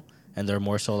FanDuel, and they're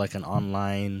more so like an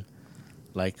online,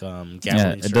 like gambling.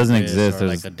 Yeah, it doesn't exist. Or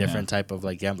like a different type of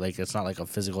like gambling. Like it's not like a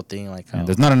physical thing. Like how,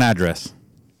 there's not an address.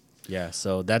 Yeah,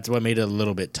 so that's what made it a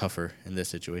little bit tougher in this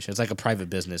situation. It's like a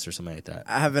private business or something like that.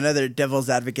 I have another devil's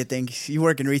advocate thing. You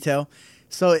work in retail.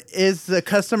 So is the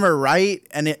customer right?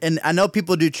 And I know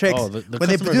people do tricks. Oh, the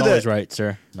customer's always right,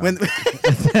 sir. No. When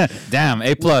Damn,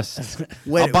 A+. I'll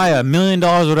buy $1 million,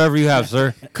 whatever you have,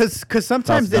 sir. Because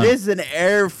sometimes it is an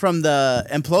error from the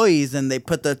employees, and they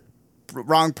put the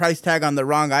wrong price tag on the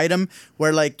wrong item.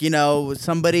 Where like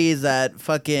somebody's at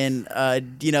fucking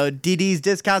DD's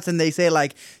discounts, and they say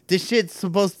like this shit's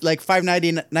supposed like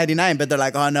 $5.99, but they're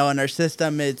like, oh no, in our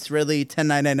system it's really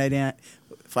 $10.99.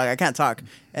 Fuck, I can't talk.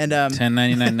 And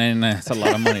 $10.99.99. That's a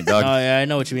lot of money, dog. Oh yeah, I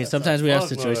know what you mean. Sometimes we have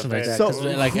situations like that. So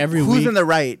like every who's week, in the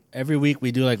right? Every week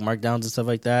we do like markdowns and stuff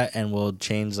like that, and we'll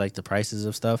change like the prices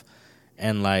of stuff.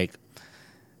 And like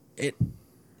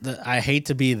I hate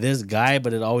to be this guy,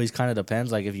 but it always kind of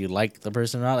depends. Like if you like the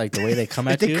person or not, like the way they come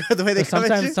at you. The way they come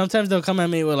at you. Sometimes they'll come at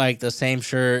me with like the same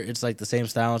shirt. It's like the same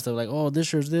style and stuff. Like, oh, this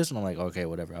shirt's this, and I'm like, okay,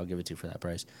 whatever. I'll give it to you for that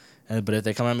price. But if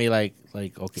they come at me like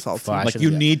okay, like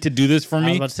you need to do this for me. I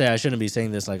was about to say I shouldn't be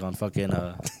saying this like on fucking.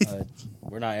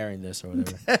 We're not airing this or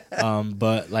whatever.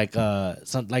 But like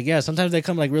sometimes they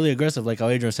come like really aggressive. Like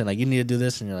Adrian was saying, like you need to do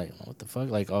this, and you're like, what the fuck?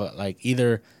 Like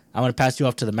either I'm gonna pass you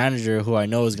off to the manager who I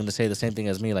know is gonna say the same thing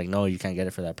as me. Like no, you can't get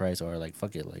it for that price, or like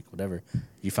fuck it, like whatever,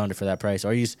 you found it for that price,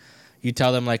 or you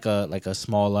tell them like a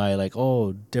small lie, like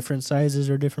oh different sizes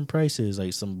or different prices,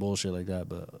 like some bullshit like that,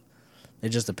 but. It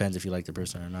just depends if you like the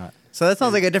person or not. So that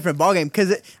sounds like a different ballgame,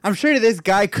 because I'm sure this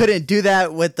guy couldn't do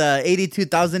that with the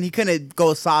 82,000. He couldn't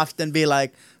go soft and be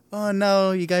like, "Oh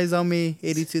no, you guys owe me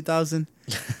 82,000."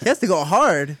 He has to go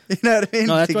hard. You know what I mean?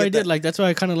 No, that's what I did. Like that's why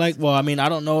I kind of like. Well, I mean, I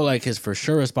don't know like his for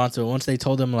sure response to it. Once they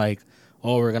told him like,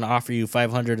 "Oh, we're gonna offer you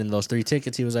 500 in those 3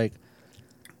 tickets," he was like,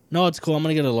 "No, it's cool. I'm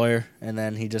gonna get a lawyer." And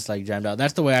then he just like jammed out.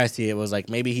 That's the way I see it. Was like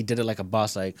maybe he did it like a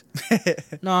boss. Like,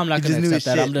 no, I'm not gonna accept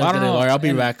that. I'm just getting a lawyer. I'll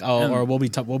be back. Or we'll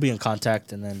be in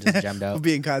contact. And then just jammed out. We'll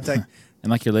be in contact.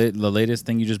 And like the latest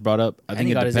thing you just brought up, I think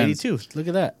he it got depends. his 82. Look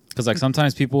at that. Because like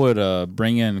sometimes people would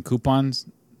bring in coupons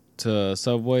to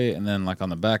Subway, and then like on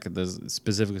the back it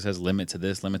specifically says limit to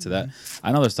this, limit to that.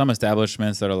 I know there's some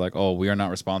establishments that are like, oh, we are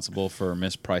not responsible for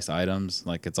mispriced items.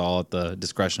 Like it's all at the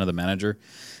discretion of the manager.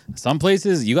 Some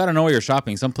places you got to know where you're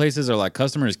shopping. Some places are like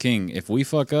customer is king. If we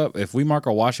fuck up, if we mark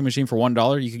a washing machine for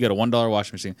 $1, you could get a $1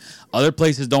 washing machine. Other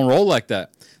places don't roll like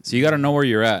that. So you got to know where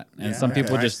you're at. And some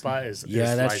people just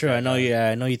that's true. I know.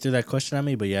 Yeah, I know you threw that question at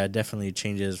me, but yeah, it definitely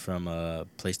changes from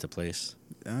place to place.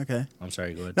 Okay. I'm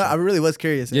sorry. Go ahead. No, I really was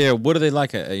curious. Yeah, what do they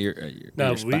like at your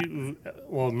No, spot?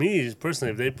 me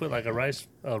personally, if they put like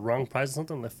a wrong price or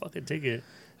something, like fuck it, take it.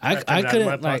 I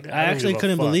actually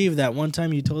couldn't believe that one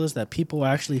time you told us that people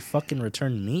actually fucking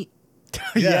return meat.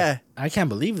 Yeah. I can't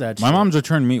believe that. My shit. mom's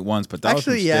returned meat once, but that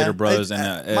Actually, was from Stater Brothers.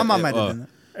 My mom might have done that.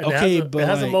 And Okay, it but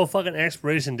has a like- motherfucking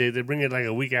expiration date. They bring it like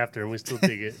a week after, and we still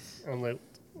take it. I'm like,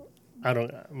 I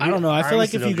don't know. I feel like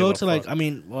honestly if you don't go give a to like, fuck. I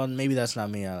mean, well, maybe that's not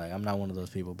me. I'm not one of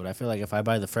those people, but I feel like if I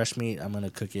buy the fresh meat, I'm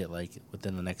gonna cook it like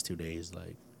within the next 2 days,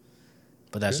 like.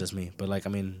 But that's just me. But like, I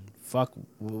mean, fuck.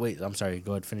 Wait, I'm sorry.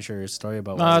 Go ahead, finish your story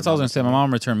about. No, that's all I was gonna say. My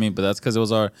mom returned meat, but that's because it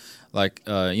was our, like,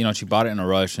 she bought it in a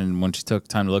rush, and when she took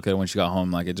time to look at it when she got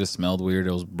home, like, it just smelled weird.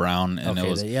 It was brown, and Okay,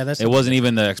 it was, yeah, that's it wasn't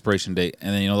even the expiration date.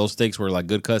 And then those steaks were like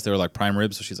good cuts. They were like prime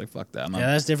ribs. So she's like, fuck that. I'm not,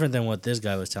 Yeah, that's different than what this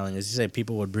guy was telling us. He said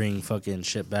people would bring fucking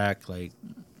shit back like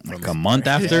a month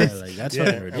after. Yeah, like that's Yeah,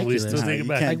 fucking and we ridiculous. still take it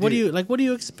back. can't Like what do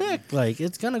you expect? Like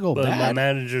it's gonna go But my bad.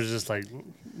 manager's just like, You know-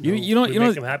 we you know-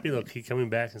 make him happy. They'll keep coming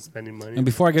back and spending money. And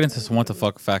before I get into some what the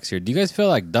fuck facts here, do you guys feel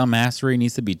like dumbassery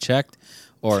needs to be checked,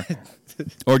 or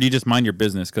do you just mind your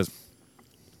business? Because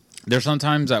there's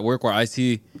sometimes at work where I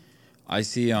see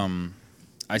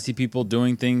people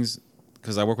doing things,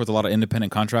 because I work with a lot of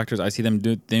independent contractors. I see them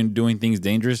doing things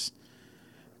dangerous,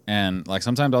 and like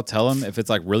sometimes I'll tell them if it's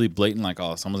like really blatant, like,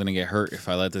 oh, someone's gonna get hurt if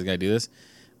I let this guy do this.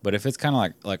 But if it's kind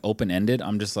of like open ended,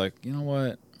 I'm just like, you know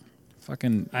what,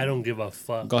 fucking. I don't give a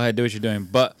fuck. Go ahead, do what you're doing.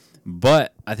 But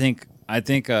I think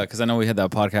because I know we had that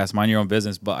podcast, mind your own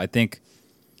business. But I think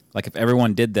like if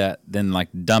everyone did that, then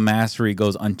like dumbassery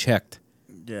goes unchecked.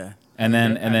 Yeah. And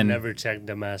then I never checked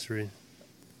the mastery.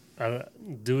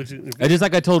 Do it. just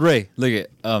like I told Ray, look at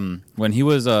when he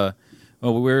was we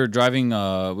were driving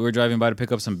by to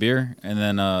pick up some beer, and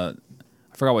then I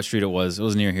forgot what street it was. It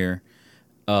was near here.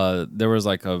 There was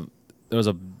a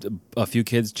few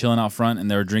kids chilling out front, and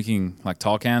they were drinking like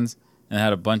tall cans, and they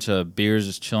had a bunch of beers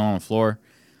just chilling on the floor.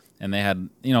 And they had,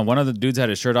 one of the dudes had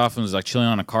his shirt off and was like chilling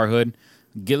on a car hood,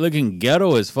 looking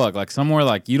ghetto as fuck, like somewhere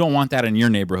like you don't want that in your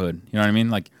neighborhood. You know what I mean?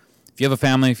 Like if you have a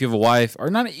family, if you have a wife,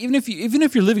 or not, even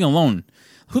if you're living alone,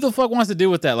 who the fuck wants to deal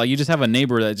with that? Like you just have a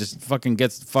neighbor that just fucking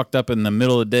gets fucked up in the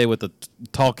middle of the day with the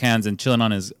tall cans and chilling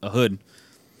on his hood.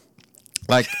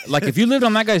 Like if you lived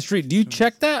on that guy's street, do you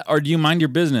check that or do you mind your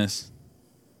business?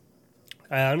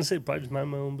 I honestly probably just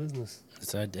mind my own business.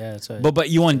 But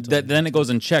you want that, then it goes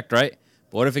unchecked, right?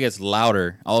 But what if it gets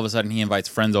louder? All of a sudden, he invites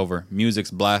friends over.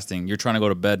 Music's blasting. You're trying to go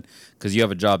to bed because you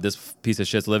have a job. This piece of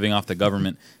shit's living off the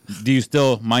government. Do you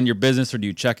still mind your business or do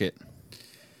you check it?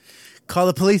 Call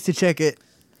the police to check it.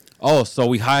 Oh, so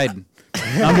we hide. No,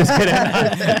 I'm just kidding.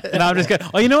 No, I'm just kidding.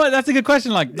 Oh, you know what? That's a good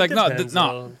question. Like Depends,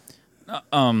 no.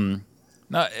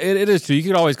 No, it is true. You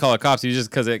could always call the cops. You just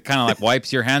because it kind of like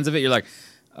wipes your hands of it. You're like,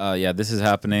 yeah, this is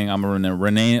happening. I'm gonna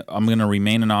remain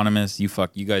anonymous. You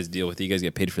guys deal with it. You guys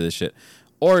get paid for this shit.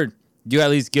 Or do you at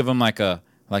least give them like a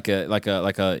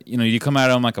you come at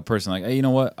them like a person, like, hey, you know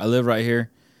what? I live right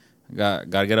here.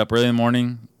 Gotta get up early in the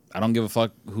morning. I don't give a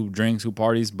fuck who drinks, who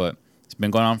parties, but it's been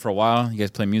going on for a while. You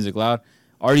guys play music loud.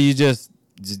 Or do you just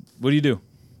what do you do?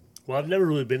 Well, I've never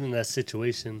really been in that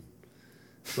situation,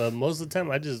 but most of the time,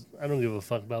 I don't give a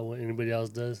fuck about what anybody else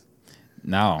does.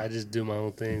 Now, I just do my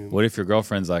own thing. what if your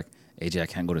girlfriend's like, AJ, I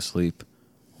can't go to sleep?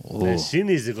 Oh. And she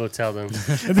needs to go tell them.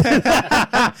 I'm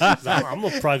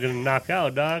probably gonna knock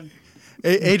out, dog.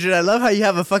 Hey, Adrian, I love how you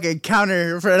have a fucking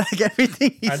counter for like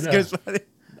everything. I know.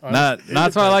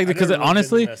 That's why I like it because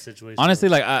honestly, honestly,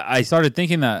 like I started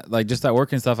thinking that like just at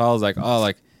work and stuff, I was like, oh,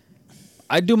 like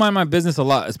I do mind my business a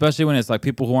lot, especially when it's like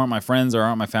people who aren't my friends or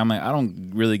aren't my family. I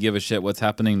don't really give a shit what's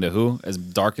happening to who, as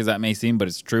dark as that may seem, but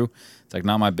it's true. It's like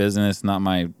not my business, not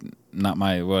my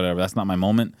whatever. That's not my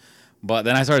moment. But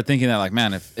then I started thinking that like,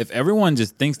 man, if everyone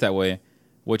just thinks that way,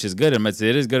 which is good, and it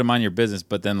is good to mind your business,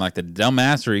 but then like the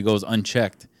dumbassery goes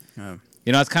unchecked. Yeah.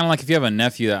 It's kind of like if you have a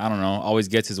nephew that, I don't know, always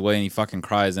gets his way and he fucking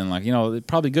cries, and like, it's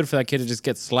probably good for that kid to just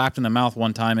get slapped in the mouth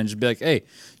one time and just be like, hey,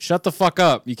 shut the fuck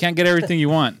up. You can't get everything you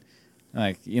want.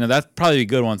 Like, that's probably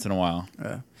good once in a while.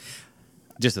 Yeah.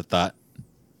 Just a thought.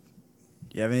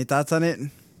 You have any thoughts on it?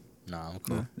 No, I'm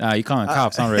cool. Nah, you calling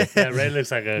cops, huh, Ray? Yeah, Ray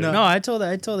looks like a. No, I told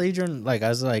Adrian, like, I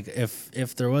was like,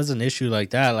 if there was an issue like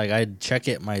that, like, I'd check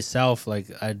it myself. Like,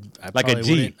 I Like a probably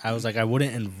G. wouldn't. I was like, I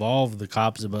wouldn't involve the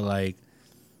cops, but like,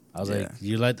 I was like,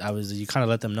 you kind of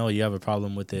let them know you have a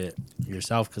problem with it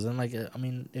yourself, because then, like, I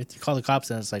mean, if you call the cops,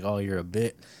 then it's like, oh, you're a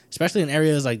bitch. Especially in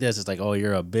areas like this, it's like, oh,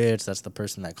 you're a bitch. That's the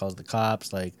person that calls the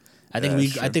cops. Like, I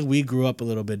think we grew up a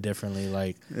little bit differently.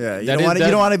 Like, you don't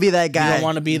want to be that guy. you don't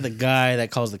want to be the guy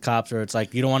that calls the cops, or it's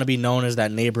like you don't want to be known as that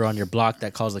neighbor on your block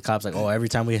that calls the cops. Like, oh, every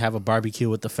time we have a barbecue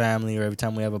with the family, or every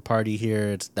time we have a party here,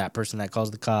 it's that person that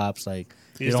calls the cops. Like,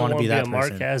 you don't want to be that a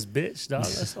mark person. ass bitch, dog.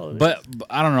 That's all. But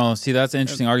I don't know. See, that's an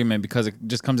interesting argument because it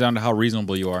just comes down to how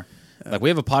reasonable you are. Like, we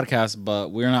have a podcast,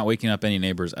 but we're not waking up any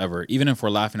neighbors ever, even if we're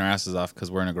laughing our asses off because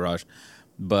we're in a garage.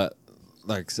 But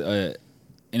like,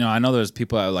 you know, I know there's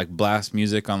people that like blast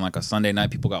music on like a Sunday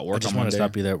night. People got work. I just on want to Monday.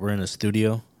 stop you there. We're in a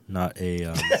studio, not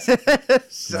a.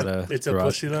 It's a garage.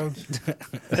 pussy lounge.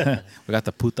 We got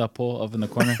the puta pole up in the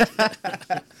corner.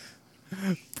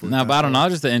 No, but I don't know.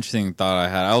 Just an interesting thought I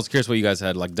had. I was curious what you guys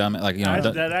had, like dumb, like you know,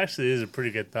 That actually is a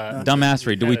pretty good thought.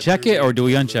 dumbassery. Do we check it or do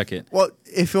we uncheck it? Well,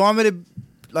 if you want me to,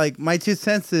 like, my 2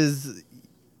 cents is,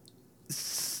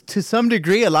 to some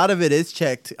degree, a lot of it is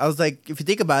checked. I was like, if you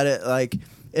think about it, like,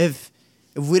 if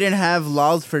we didn't have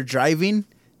laws for driving,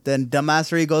 then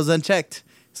dumbassery goes unchecked.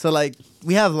 So, like,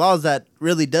 we have laws that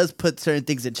really does put certain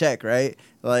things in check, right?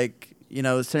 Like, you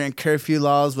know, certain curfew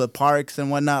laws with parks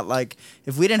and whatnot. Like,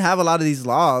 if we didn't have a lot of these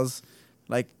laws,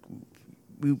 like,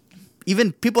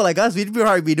 even people like us, we'd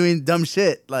probably be doing dumb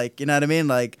shit. Like, you know what I mean?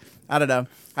 Like, I don't know.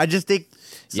 I just think.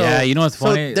 So, Yeah, you know what's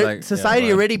funny? So Like, society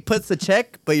yeah, already puts a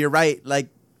check, but you're right. Like,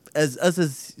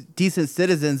 as decent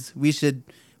citizens, we should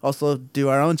also do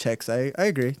our own checks. I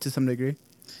agree to some degree.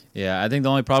 Yeah, I think the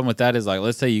only problem with that is like,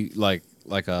 let's say you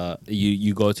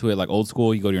you go to it like old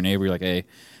school. You go to your neighbor, you're like, hey,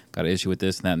 got an issue with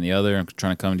this and that and the other. I'm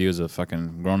trying to come to you as a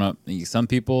fucking grown up. Some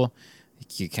people,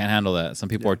 you can't handle that. Some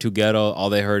people are too ghetto. All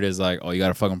they heard is like, oh, you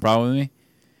got a fucking problem with me?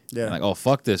 Yeah. And like, oh,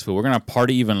 fuck this fool. We're gonna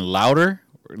party even louder.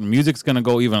 Music's gonna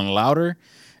go even louder.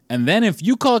 And then if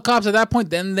you call the cops at that point,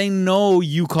 then they know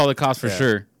you call the cops for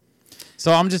sure.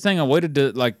 So I'm just saying a way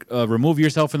to remove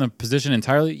yourself from the position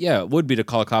entirely. Yeah, it would be to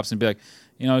call the cops and be like,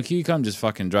 you know, can you come just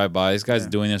fucking drive by? This guy's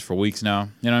doing this for weeks now.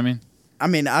 You know what I mean? I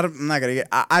mean, I'm not gonna get.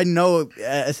 I know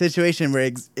a situation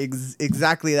where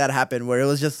exactly that happened, where it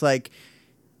was just like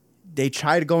they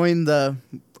tried going the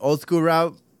old school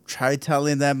route, tried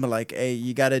telling them like, "Hey,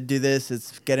 you got to do this.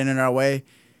 It's getting in our way,"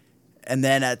 and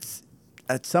then at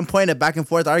some point, a back and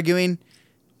forth arguing,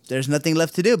 there's nothing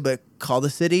left to do but call the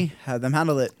city, have them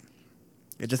handle it.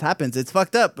 It just happens. It's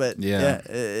fucked up, but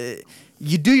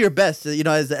you do your best, you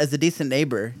know, as a decent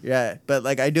neighbor. Yeah, but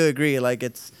like I do agree, like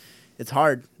it's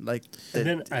hard. Like, and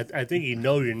then I think you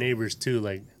know your neighbors too.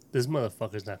 Like, this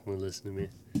motherfucker's not going to listen to me.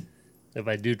 If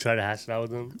I do try to hash it out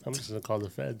with them, I'm just going to call the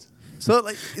feds. So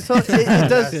it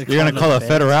does. You're gonna call the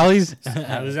federales?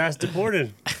 I was asked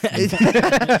deported.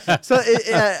 So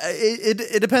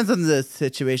it depends on the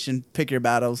situation. Pick your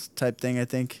battles type thing. I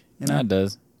think, you know, No, it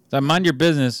does. So mind your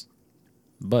business,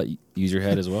 but use your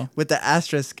head as well. with the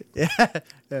asterisk. Yeah.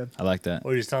 I like that.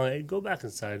 Or you're just telling, hey, go back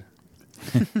inside.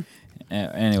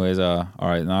 Anyways, all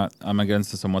right. Now I'm gonna get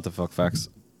into some what the fuck facts.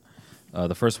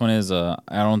 The first one is I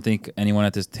don't think anyone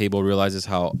at this table realizes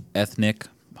how ethnic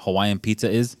Hawaiian pizza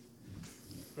is.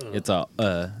 It's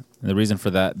the reason for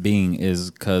that being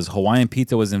is because Hawaiian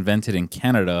pizza was invented in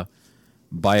Canada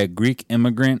by a Greek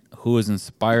immigrant who was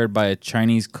inspired by a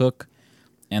Chinese cook,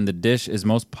 and the dish is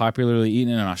most popularly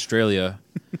eaten in Australia.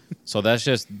 So that's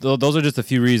just those are just a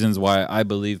few reasons why I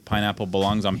believe pineapple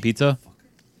belongs on pizza.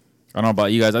 I don't know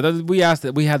about you guys. We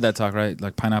had that talk, right?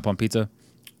 Like pineapple on pizza.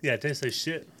 Yeah, it tastes like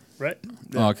shit, right?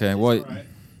 Oh, okay. Well,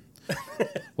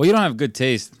 well, you don't have good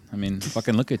taste. I mean,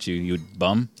 fucking look at you, you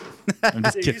bum. I'm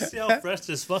just You kidding. see how fresh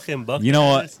this fucking bucket You know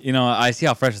what? is? You know, I see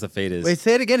how fresh the fade is. Wait,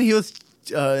 say it again. He was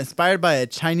inspired by a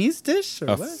Chinese dish or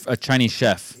what? A Chinese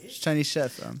chef. Chinese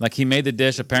chef. Like he made the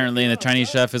dish apparently, and the Chinese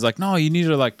chef is like, no, you need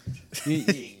to like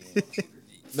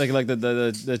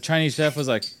the Chinese chef was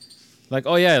like,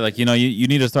 oh yeah, like you know, you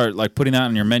need to start like putting that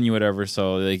on your menu, whatever.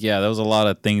 So like yeah, there was a lot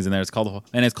of things in there. It's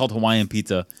called Hawaiian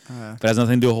pizza, but it has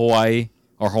nothing to do with Hawaii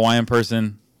or Hawaiian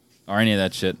person or any of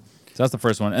that shit. So that's the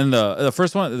first one. And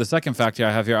the second fact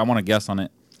I have here, I want to guess on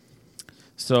it.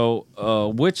 So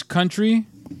which country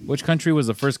was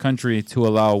the first country to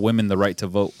allow women the right to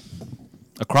vote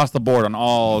across the board on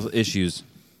all issues?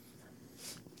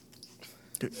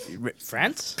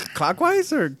 France?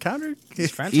 Clockwise or counter?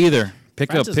 France? Either.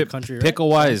 France is a country, right? pick a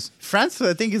wise. France,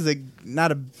 I think, is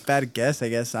not a bad guess. I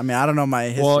guess. I mean, I don't know my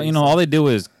history. Well, you know, so- all they do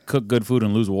is cook good food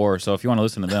and lose war. So if you want to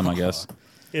listen to them, I guess.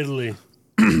 Italy.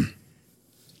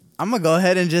 I'm gonna go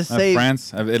ahead and just I have say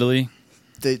France, I have Italy.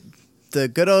 the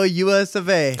good old U.S. of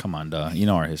A. Come on, duh. You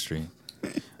know our history.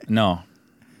 No,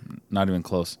 not even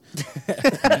close.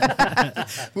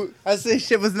 I say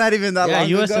shit was not even that long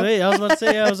US ago. of A. I was about to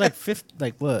say, I was like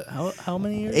like what? How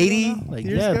many years? 80 ago now? Like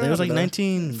years yeah, ago? there was like I don't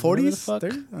know. 1940s. 40s,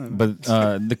 30?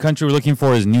 But the country we're looking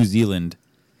for is New Zealand.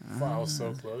 Wow,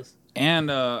 so close. And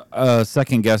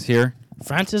second guess here.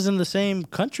 France is in the same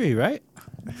country, right?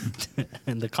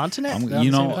 In the continent. They're on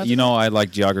You the same know, continent? I like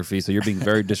geography, so you're being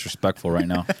very disrespectful right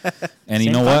now. And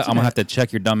you Same know what? I'm continent. gonna have to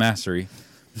check your dumbassery.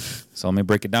 So let me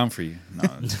break it down for you. No,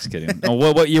 I'm just kidding. No,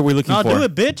 what year are we looking No, for? do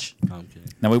it, bitch. No, I'm kidding.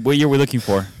 Now, what year are we looking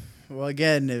for? Well,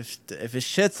 again, if it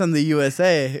shits on the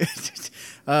USA,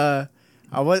 I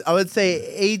would say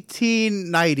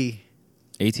 1890.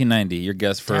 1890. Your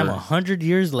guess for Damn, 100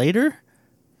 years later?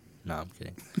 No, I'm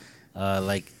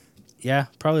kidding. Yeah,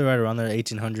 probably right around there,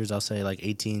 1800s. I'll say like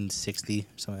 1860,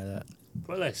 something like that.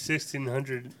 Probably like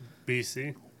 1600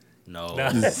 BC. No. Nah.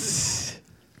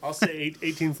 I'll say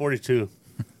 1842.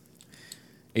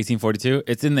 1842.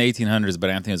 It's in the 1800s, but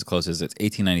Anthony was closest. It's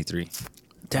 1893.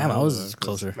 Damn, I was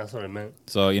closer. That's what I meant.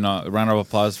 So a round of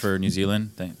applause for New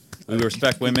Zealand. We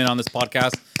respect women on this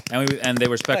podcast, and they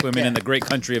respect women in the great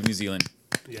country of New Zealand.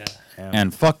 Yeah. Damn.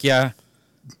 And fuck yeah,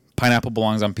 pineapple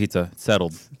belongs on pizza.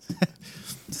 Settled.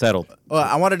 Settled. Well,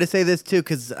 I wanted to say this too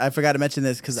because I forgot to mention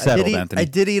this because Settled, Anthony. I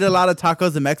did eat a lot of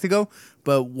tacos in Mexico,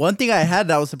 but one thing I had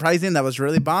that was surprising that was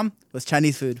really bomb was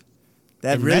Chinese food. They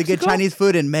have In really good Mexico? Chinese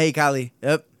food in Mexicali.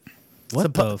 Yep.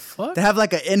 What the fuck? They have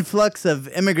like an influx of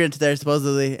immigrants there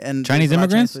supposedly, and Chinese there's a lot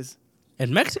of immigrants? places.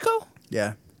 In Mexico?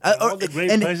 Yeah. All the great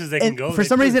places they can go, For they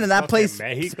some put reason, in that fucking place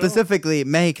Mexico? specifically,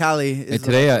 Mexicali. Hey, Is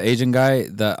today, an Asian guy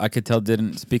that I could tell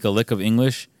didn't speak a lick of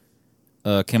English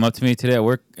came up to me today at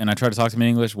work, and I tried to talk to him in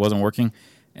English, wasn't working,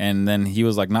 and then he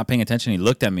was like not paying attention. He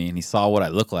looked at me, and he saw what I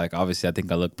looked like. Obviously, I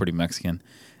think I look pretty Mexican,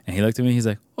 and he looked at me. He's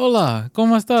like, "Hola,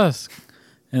 cómo estás?"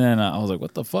 And then I was like,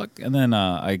 "What the fuck?" And then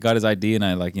I got his ID, and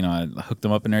I hooked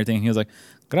him up and everything. And he was like,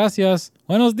 "Gracias,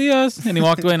 buenos dias," and he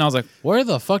walked away. And I was like, "Where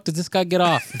the fuck did this guy get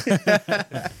off?"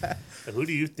 Who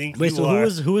do you think Wait, you so are?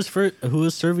 who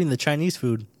was serving the Chinese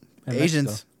food? in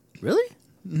Asians. Mexico? Really?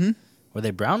 Mm-hmm. Were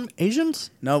they brown Asians?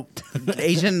 Nope.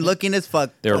 Asian looking as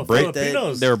fuck. They were Oh, bra-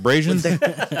 Filipinos. they were Brasians.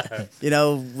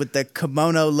 With the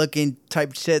kimono looking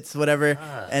type shits, whatever.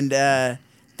 Ah. And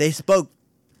they spoke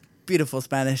beautiful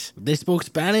Spanish. They spoke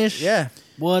Spanish? Yeah.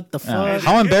 What the fuck?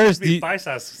 How embarrassed do you?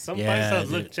 Paisas. Some Yeah, paisas dude.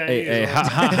 look Chinese. Hey,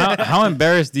 how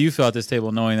embarrassed do you feel at this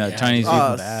table knowing that Yeah, Chinese dude. people?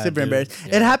 Oh, bad, super dude. embarrassed.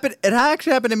 Yeah. It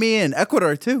actually happened to me in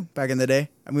Ecuador too, back in the day.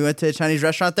 And we went to a Chinese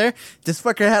restaurant there. This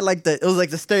fucker had it was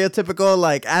like the stereotypical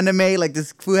like anime, like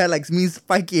this fool had like mean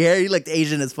spiky hair. He looked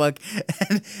Asian as fuck.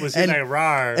 And, Was he and, like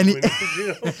rar? and he-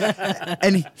 when-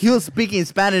 and he was speaking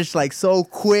Spanish like so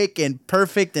quick and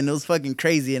perfect, and it was fucking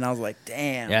crazy. And I was like,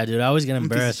 damn. Yeah, dude, I always get I'm a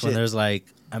piece of embarrassed when shit. there's like,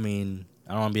 I mean,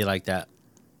 I don't want to be like that,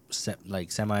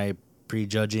 semi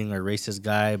prejudging or racist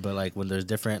guy, but like when there's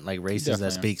different like races that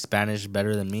Definitely. speak Spanish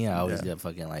better than me, I always Yeah. get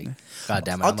fucking like, God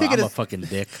damn it, I'll I'm, take a, it I'm a as- fucking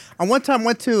dick. I one time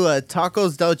went to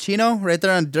Tacos Del Chino right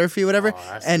there on Durfee, whatever. Oh,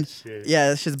 that's and the shit. yeah,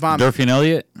 that shit's bomb. Durfee and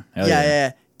Elliott? Hell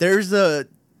Yeah. There's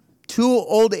two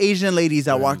old Asian ladies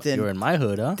that walked in. You're in my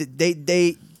hood, huh?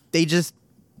 They just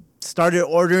started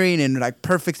ordering in like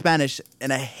perfect Spanish,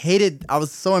 and I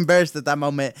was so embarrassed at that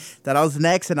moment that I was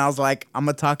next, and I was like, I'm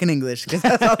gonna talk in English because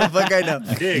that's all the fuck I know.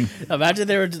 Dig. Imagine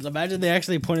they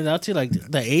actually pointed out to you like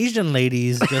the Asian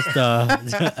ladies just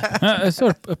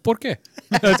Sir, ¿por qué?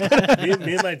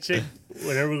 me and my chick,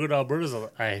 whenever we go to Alberta's,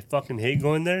 I fucking hate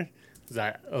going there. 'Cause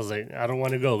I was like, I don't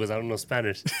want to go because I don't know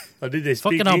Spanish. So did they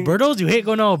speak fucking Alberto's. You hate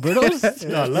going to Alberto's?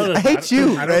 No, I love it. I hate you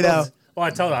don't right know- now. Oh, I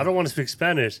told her I don't want to speak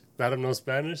Spanish. I don't know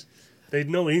Spanish. They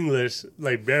know English,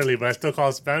 like barely, but I still call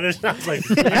it Spanish. I was like,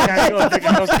 I can't go. I think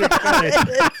I don't speak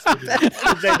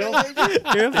Spanish.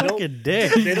 You're a don't- fucking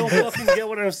dick. They don't fucking get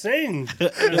what I'm saying.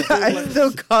 I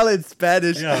still call it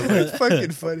Spanish. Yeah, It's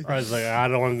fucking funny. I was like, I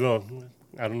don't want to go.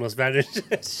 I don't know Spanish.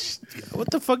 What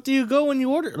the fuck do you go when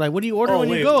you order? Like, what do you order Oh, when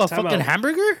wait, you go? A time fucking out.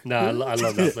 hamburger? Nah, I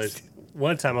love that place.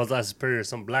 One time I was at Superior,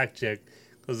 some black chick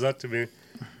goes up to me.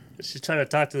 She's trying to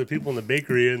talk to the people in the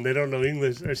bakery and they don't know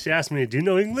English. Or she asked me, "Do you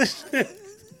know English?"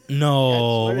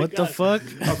 No, swear to what the God. fuck?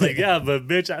 I was like, yeah, but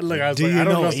bitch, I was Do like, you I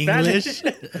don't know know Spanish.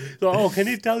 So, can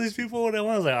you tell these people what I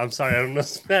want? I was like, I'm sorry, I don't know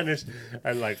Spanish.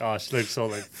 And like, oh, she looked so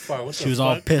like, fuck, what She the was fuck?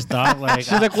 all pissed off. Like,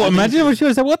 She's like, well, imagine what she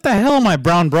would say. What the hell, my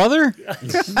brown brother?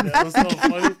 That was so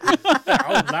funny.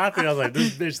 I was laughing. I was like,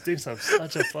 this bitch thinks I'm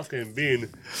such a fucking bean.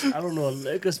 I don't know a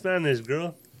lick of Spanish,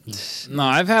 girl. No,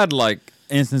 I've had like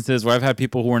instances where I've had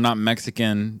people who are not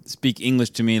Mexican speak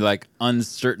English to me, like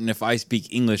uncertain if I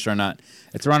speak English or not.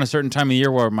 It's around a certain time of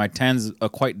year where my tan's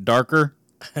quite darker.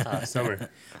 Summer.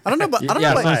 I don't know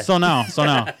about So now.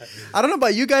 I don't know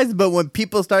about you guys, but when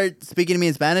people start speaking to me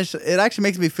in Spanish, it actually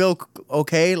makes me feel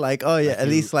okay. Like, oh yeah, at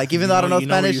least like even though I don't know you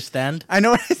know where Spanish, you stand. I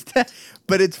know where I stand.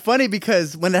 But it's funny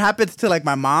because when it happens to like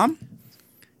my mom,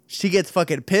 she gets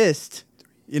fucking pissed.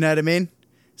 You know what I mean?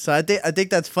 So I think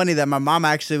that's funny that my mom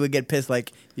actually would get pissed.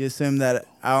 Like you assume that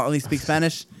I only speak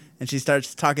Spanish, and she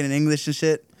starts talking in English and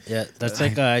shit. Yeah, that's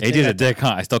like AJ's a dick,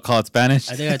 huh? I still call it Spanish.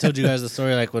 I think I told you guys the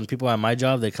story. Like when people at my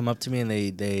job, they come up to me and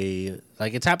they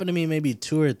like it's happened to me maybe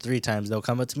 2 or 3 times. They'll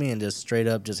come up to me and just straight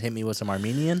up just hit me with some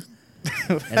Armenian,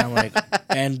 and I'm like,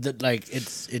 like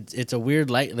it's a weird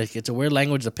it's a weird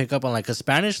language to pick up on. Like 'cause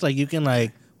Spanish, like you can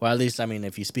like, well at least I mean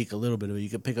if you speak a little bit of it, you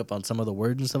can pick up on some of the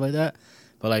words and stuff like that.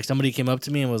 But like somebody came up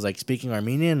to me and was like speaking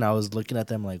Armenian, and I was looking at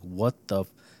them like, what the,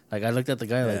 like I looked at the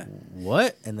guy like,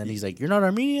 what? And then he's like, you're not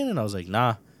Armenian, and I was like,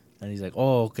 nah. And he's like,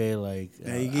 "Oh, okay." Like,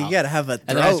 You gotta have a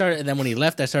throat. And then when he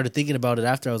left, I started thinking about it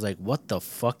after. I was like, "What the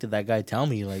fuck did that guy tell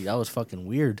me?" Like, that was fucking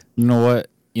weird. You know what?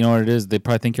 You know what it is? They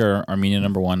probably think you're Armenian.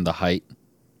 Number 1, the height.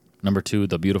 Number 2,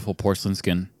 the beautiful porcelain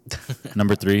skin.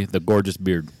 Number 3, the gorgeous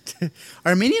beard.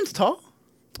 Armenians tall?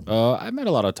 I met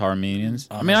a lot of tall Armenians.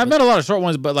 I mean, I've met a lot of short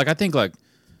ones, but like I think on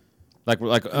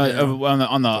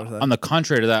the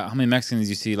contrary to that, how many Mexicans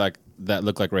you see like that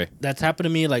look like Ray? That's happened to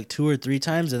me like 2 or 3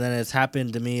 times, and then it's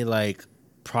happened to me like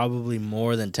probably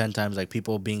more than 10 times. Like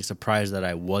people being surprised that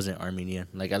I wasn't Armenian.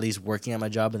 Like at least working at my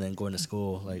job and then going to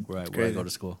school, like where I go to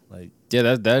school. Like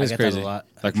Yeah, that is get crazy. that a lot,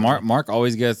 Like actually. Mark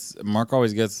always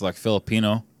gets like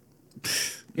Filipino.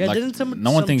 yeah, like, didn't some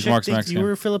no one some thinks chick Mark's think Mexican. you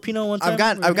were Filipino one time? I've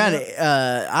gotten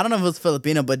I don't know if it was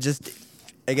Filipino, but just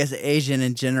I guess Asian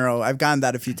in general. I've gotten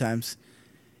that a few times.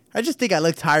 I just think I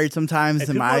look tired sometimes,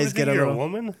 and my eyes get a You're a little.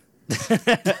 woman?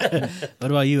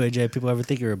 What about you, AJ? People ever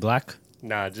think you were black?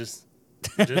 Nah, just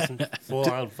full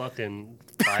on fucking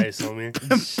bias on me.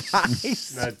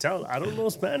 Nah, I don't know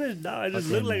Spanish. Nah, I just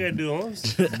look like I do, Holmes.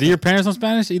 Do your parents know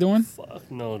Spanish? Either one? Fuck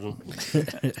no.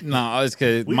 No, it's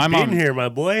because We've my been mom. here, my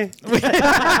boy.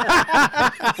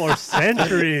 For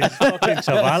centuries. Fucking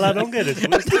chavala, don't get it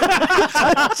twisted.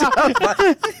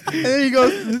 And then he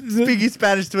goes speaking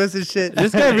Spanish to us and shit.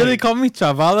 This guy really called me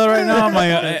chavala right now. I'm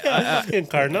like, Fucking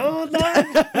carnal, dog.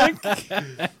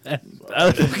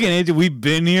 fucking age. We've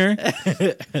been here.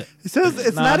 So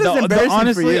it's not as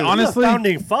embarrassing for you. Honestly,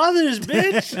 Founding fathers,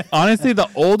 bitch. honestly, the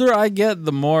older I get,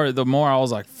 the more I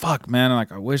was like, "Fuck, man!"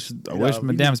 Like, I wish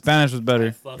my damn Spanish was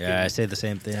better. Yeah, I say the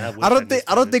same thing. I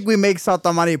don't think we make South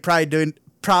Amani proud doing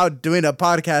a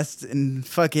podcast and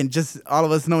fucking just all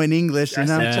of us knowing English. You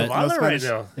know, That's Yeah, chavala No right Spanish.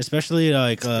 now. Especially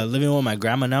like living with my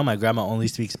grandma now. My grandma only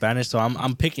speaks Spanish, so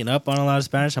I'm picking up on a lot of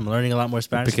Spanish. I'm learning a lot more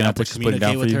Spanish. picking I up have what to she's putting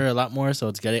down communicate for with you. her a lot more,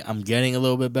 so I'm getting a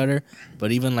little bit better.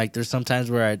 But even like there's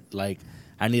sometimes where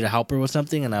I need to help her with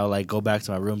something, and I'll like go back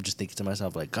to my room just thinking to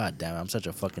myself like, God damn, I'm such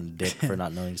a fucking dick for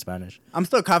not knowing Spanish. I'm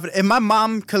still confident. If my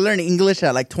mom could learn English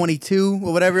at like 22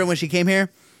 or whatever when she came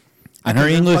here, And I her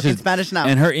can learn English fucking is Spanish now.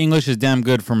 And her English is damn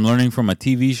good from learning from a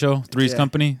TV show, Three's Yeah.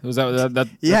 Company. Was that?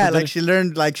 Yeah, that's what like she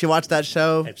learned, like she watched that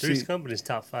show. And Three's She- Company's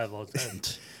top 5 all time.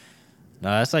 No,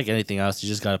 that's like anything else. You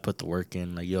just gotta put the work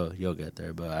in. Like you'll get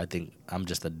there. But I think I'm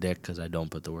just a dick because I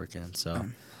don't put the work in. So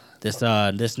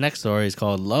this next story is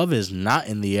called "Love Is Not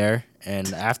in the Air."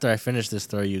 And after I finish this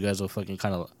story, you guys will fucking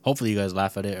kind of hopefully you guys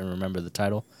laugh at it and remember the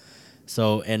title.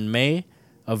 So in May,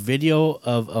 a video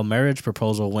of a marriage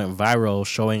proposal went viral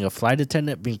showing a flight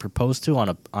attendant being proposed to on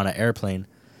an airplane.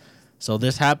 So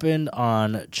this happened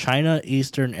on China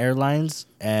Eastern Airlines,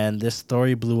 and this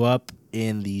story blew up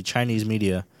in the Chinese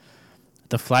media.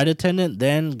 The flight attendant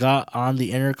then got on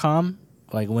the intercom,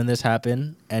 like when this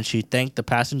happened, and she thanked the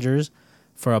passengers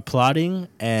for applauding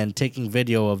and taking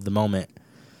video of the moment.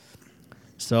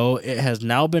 So it has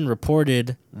now been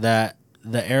reported that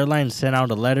the airline sent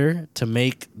out a letter to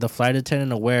make the flight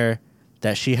attendant aware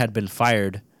that she had been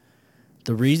fired.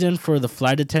 The reason for the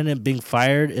flight attendant being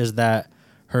fired is that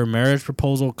her marriage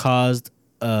proposal caused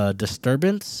a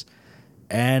disturbance,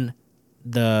 and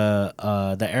the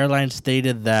airline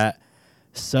stated that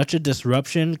such a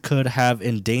disruption could have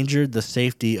endangered the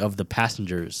safety of the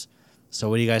passengers. So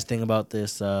what do you guys think about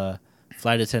this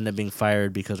flight attendant being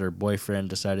fired because her boyfriend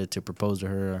decided to propose to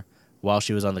her while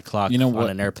she was on the clock on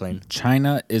an airplane.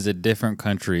 China is a different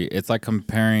country. It's like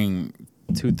comparing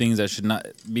two things that should not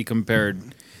be compared.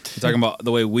 You're talking about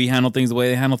the way we handle things, the way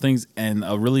they handle things, and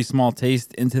a really small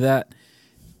taste into that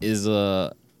is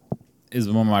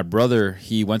when my brother,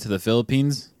 he went to the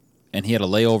Philippines and he had a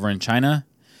layover in China.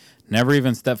 Never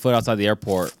even stepped foot outside the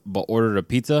airport, but ordered a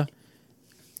pizza.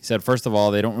 He said, first of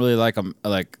all, they don't really like them.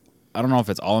 Like, I don't know if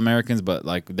it's all Americans, but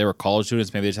like they were college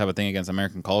students. Maybe they just have a thing against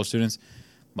American college students.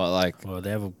 But like, well, they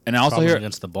have a and I also problem hear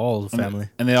against the Ball family.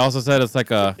 And they also said it's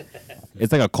like a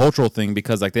cultural thing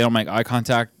because like they don't make eye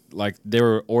contact. Like they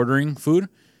were ordering food,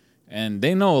 and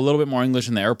they know a little bit more English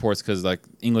in the airports because like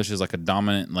English is like a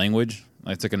dominant language.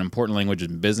 Like it's like an important language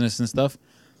in business and stuff.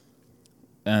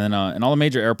 And in all the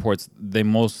major airports, they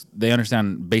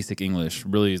understand basic English.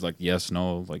 Really, is like yes,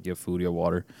 no, like you have food, you have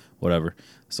water, whatever.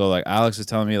 So like Alex was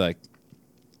telling me like.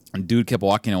 And dude kept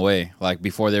walking away, like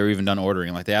before they were even done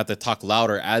ordering. Like they have to talk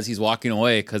louder as he's walking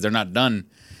away because they're not done.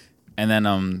 And then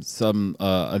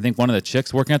I think one of the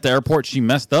chicks working at the airport, she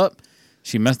messed up.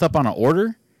 She messed up on an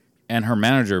order, and her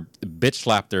manager bitch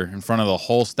slapped her in front of the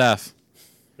whole staff.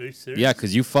 Are you serious? Yeah,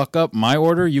 because you fuck up my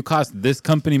order, you cost this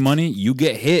company money, you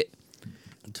get hit.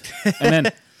 And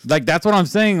then like that's what I'm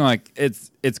saying. Like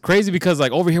it's crazy because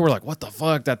like over here we're like, what the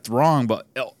fuck? That's wrong. But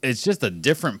it's just a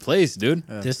different place, dude.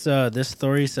 Yeah. This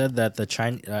story said that the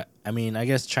Chinese, I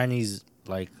guess Chinese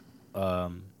like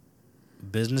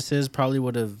businesses probably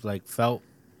would have like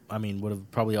would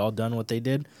have probably all done what they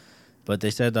did. But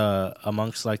they said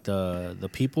amongst like the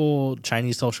people,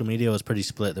 Chinese social media was pretty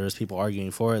split. There's people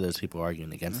arguing for it. There's people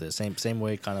arguing against it. Same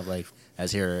way, kind of like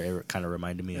as here, it kind of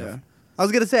reminded me of. I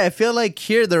was going to say, I feel like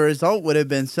here the result would have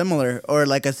been similar or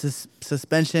like a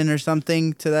suspension or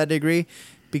something to that degree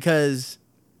because,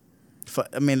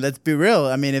 let's be real.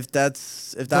 I mean, if that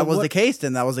was the case,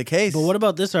 then that was the case. But what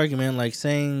about this argument, like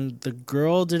saying the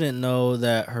girl didn't know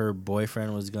that her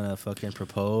boyfriend was going to fucking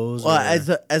propose? Well,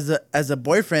 as a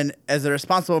boyfriend, as a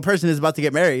responsible person who's about to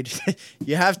get married,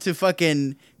 you have to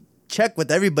fucking check with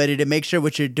everybody to make sure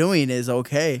what you're doing is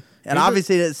okay. And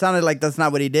obviously, it sounded like that's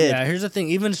not what he did. Yeah, here's the thing.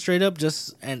 Even straight up,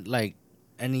 in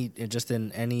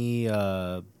any,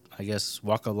 I guess,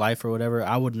 walk of life or whatever,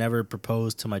 I would never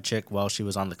propose to my chick while she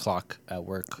was on the clock at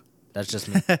work. That's just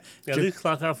me. Yeah, at least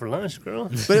clock out for lunch,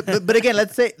 girl. But again,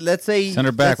 let's say send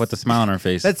her back with a smile on her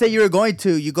face. Let's say you go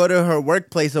to her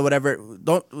workplace or whatever.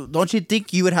 Don't you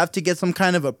think you would have to get some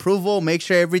kind of approval, make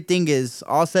sure everything is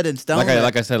all set in stone?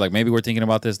 Like I said, like maybe we're thinking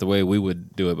about this the way we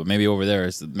would do it, but maybe over there,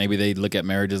 maybe they look at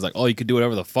marriages like, oh, you could do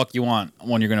whatever the fuck you want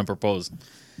when you're gonna propose.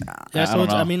 Yeah, so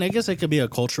I guess it could be a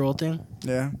cultural thing.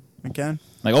 Yeah, we can.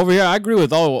 Like over here, I agree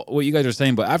with all what you guys are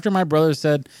saying, but after my brother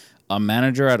said a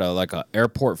manager at a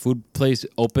airport food place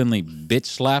openly bitch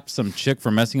slapped some chick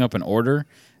for messing up an order,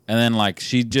 and then like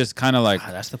she just kind of like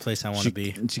that's the place I want to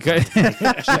be. She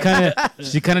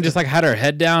kind of just like had her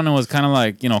head down and was kind of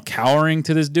like cowering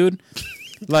to this dude.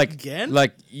 Like again,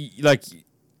 like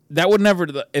that would never.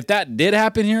 If that did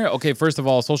happen here, okay. First of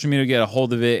all, social media would get a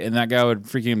hold of it, and that guy would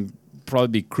freaking probably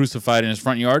be crucified in his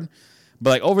front yard. But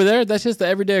like over there, that's just the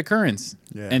everyday occurrence,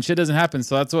 and shit doesn't happen.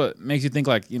 So that's what makes you think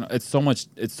like it's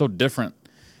so different.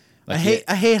 Like,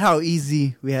 I hate how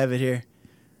easy we have it here,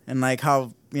 and like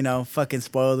how fucking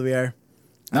spoiled we are.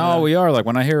 No, we are. Like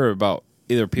when I hear about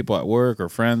either people at work or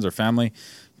friends or family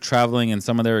traveling and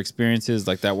some of their experiences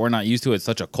like that we're not used to, it's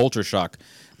such a culture shock.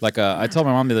 Like I told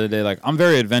my mom the other day, like I'm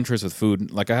very adventurous with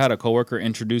food. Like I had a coworker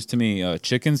introduce to me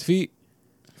chicken's feet.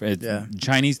 It's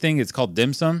Chinese thing. It's called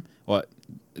dim sum.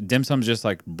 Dim sum's just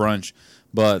like brunch,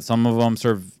 but some of them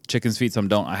serve chicken's feet, some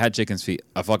don't. I had chicken's feet.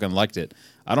 I fucking liked it.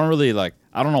 I don't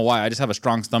know why. I just have a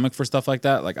strong stomach for stuff like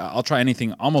that. Like I'll try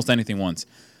almost anything once.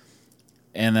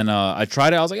 And then I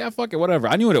tried it. I was like, yeah, fuck it, whatever.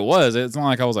 I knew what it was. It's not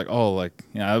like I was like, oh, like,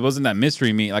 it wasn't that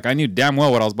mystery meat. Like I knew damn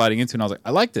well what I was biting into, and I was like,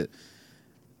 I liked it.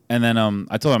 And then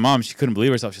I told my mom, she couldn't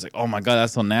believe herself. She's like, oh my God,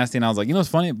 that's so nasty. And I was like, it's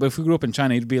funny, but if we grew up in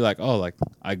China, you'd be like, oh, like,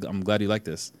 I'm glad you like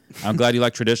this. I'm glad you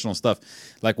like traditional stuff.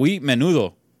 Like we eat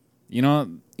menudo.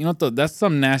 That's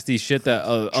some nasty shit that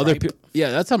other people.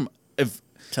 Yeah, that's some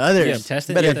to others.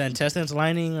 The intestines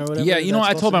lining or whatever. Yeah,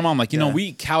 I told my mom like, we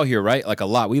eat cow here, right? Like a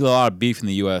lot. We eat a lot of beef in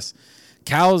the U.S.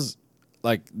 Cows,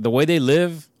 like the way they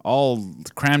live, all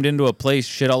crammed into a place,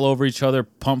 shit all over each other,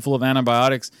 pumped full of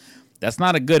antibiotics. That's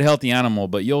not a good, healthy animal,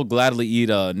 but you'll gladly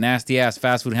eat a nasty-ass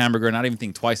fast food hamburger and not even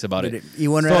think twice about it. You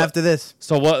wonder after this.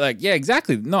 So what, like, yeah,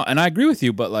 exactly. No, and I agree with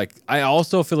you, but, like, I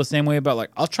also feel the same way about,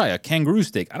 like, I'll try a kangaroo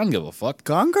steak. I don't give a fuck.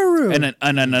 Kangaroo.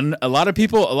 And a lot of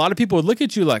people would look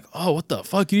at you like, oh, what the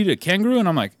fuck, you eat a kangaroo? And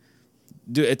I'm like,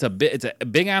 dude, it's a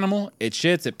big animal. It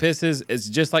shits, it pisses. It's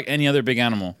just like any other big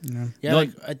animal. Yeah,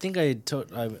 like I think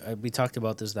we talked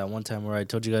about this that one time where I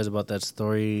told you guys about that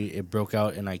story. It broke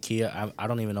out in IKEA. I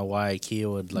don't even know why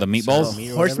IKEA would like The meatballs? sell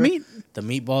meat or Horse whatever. meat? The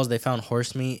meatballs, they found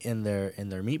horse meat in their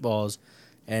meatballs,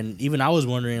 and even I was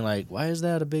wondering like, why is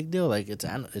that a big deal? Like it's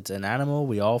an animal.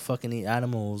 We all fucking eat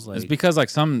animals. Like It's because like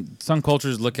some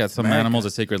cultures look at some America. animals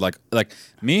as sacred. Like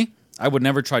me, I would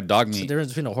never try dog what's the meat. difference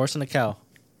between a horse and a cow?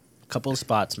 Couple of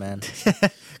spots, man.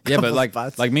 Yeah, but like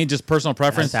spots. like me, just personal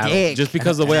preference. That's saddle. Just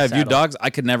because of the way I view Saddle. dogs, I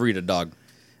could never eat a dog.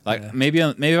 Like maybe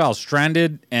if I was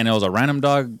stranded and it was a random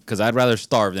dog, because I'd rather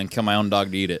starve than kill my own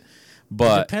dog to eat it. It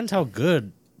But depends how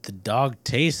good the dog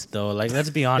tastes, though. Like, let's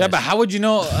be honest. yeah, but how would you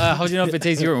know? How would you know if it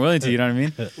tastes you weren't willing to? You know what I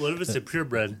mean? What if it's a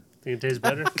purebred? Think it tastes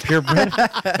better? Pure bread.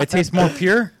 It tastes more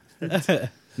pure.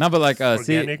 No, but like see,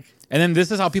 and Organic. then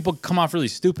this is how people come off really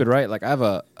stupid, right? Like I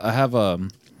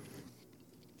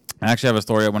actually have a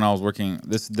story when I was working.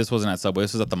 This wasn't at Subway.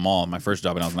 This was at the mall. My first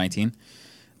job when I was 19.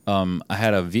 I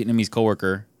had a Vietnamese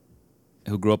coworker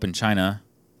who grew up in China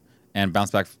and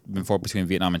bounced back between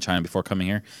Vietnam and China before coming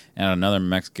here. And another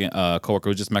Mexican coworker who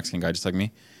was just Mexican guy, just like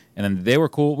me. And then they were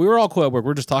cool. We were all cool at work. We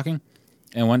were just talking.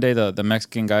 And one day the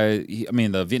Mexican guy,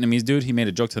 the Vietnamese dude, he made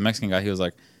a joke to the Mexican guy. He was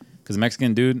like, because the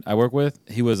Mexican dude I work with,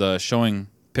 he was showing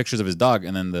pictures of his dog.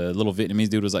 And then the little Vietnamese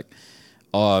dude was like,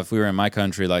 oh, if we were in my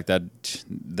country, like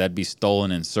that'd be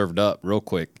stolen and served up real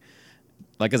quick,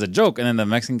 like as a joke. And then the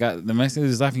Mexican dude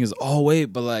was laughing. He goes, "Oh wait,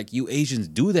 but like you Asians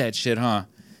do that shit, huh?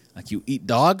 Like you eat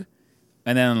dog?"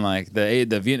 And then like the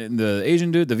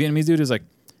Asian dude, the Vietnamese dude, is like,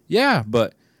 "Yeah,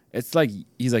 but it's like,"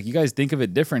 he's like, "You guys think of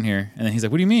it different here." And then he's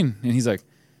like, "What do you mean?" And he's like,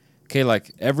 "Okay,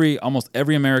 like almost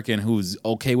every American who's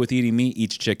okay with eating meat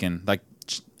eats chicken. Like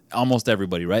almost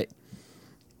everybody, right?"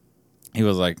 He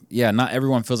was like, yeah, not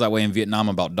everyone feels that way in Vietnam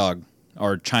about dog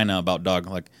or China about dog.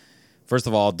 Like, first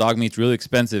of all, dog meat's really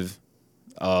expensive.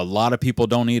 A lot of people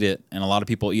don't eat it, and a lot of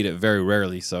people eat it very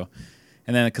rarely. So,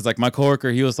 and then because like my coworker,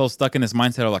 he was so stuck in this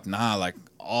mindset of like, nah, like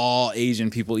all Asian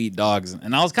people eat dogs.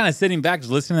 And I was kind of sitting back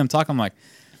just listening to them talk. I'm like,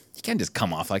 you can't just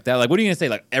come off like that. Like, what are you gonna say?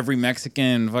 Like every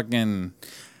Mexican fucking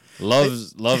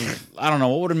loves. I don't know.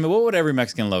 What would every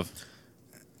Mexican love?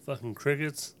 Fucking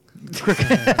crickets.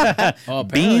 Oh, apparently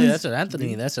Beans?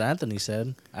 that's what Anthony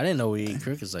said. I didn't know we eat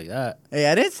crickets like that. Hey,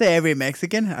 I didn't say every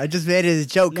Mexican. I just made it a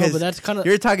joke No, because but that's kinda-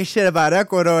 you're talking shit about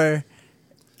Ecuador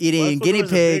eating guinea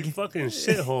Ecuador's a big pig. fucking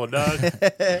shithole,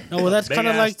 dog. No, well, that's Big kind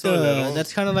of ass like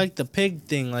toilet, the pig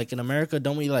thing. Like in America,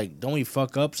 don't we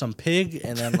fuck up some pig,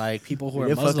 and then like people who We are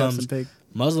did fuck up some Muslims,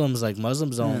 pig.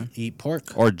 Muslims don't eat pork.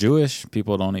 Or Jewish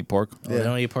people don't eat pork. Oh, they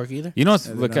don't eat pork either. You know,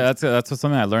 they look, don't. that's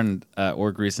something I learned at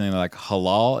work recently. Like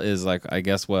halal is like, I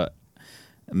guess what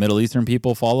Middle Eastern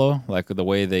people follow, like the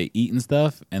way they eat and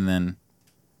stuff. And then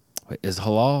is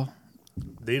halal?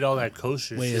 They eat all that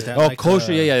kosher Wait, shit. is that Oh, like,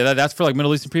 kosher. Yeah. That's for like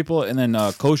Middle Eastern people, and then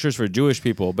kosher's for Jewish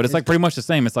people. But it's like pretty much the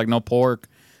same. It's like no pork,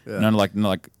 none like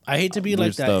I hate to be weird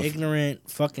like that stuff. ignorant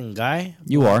fucking guy.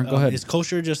 You are. Go ahead. Is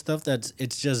kosher just stuff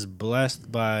it's just blessed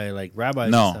by like rabbis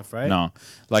and No, stuff, right? no.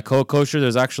 Like kosher,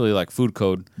 there's actually like food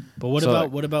code. But what So,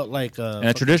 about like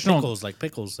a traditional- pickles, like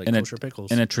in kosher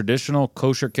pickles? In a traditional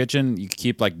kosher kitchen, you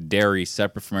keep like dairy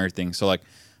separate from everything. So like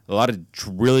a lot of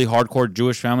really hardcore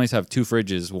Jewish families have two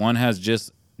fridges. One has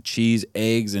just cheese,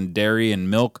 eggs, and dairy and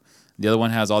milk. The other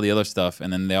one has all the other stuff.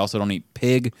 And then they also don't eat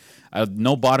pig.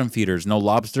 No bottom feeders, no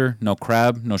lobster, no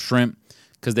crab, no shrimp.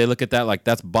 Because they look at that like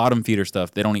that's bottom feeder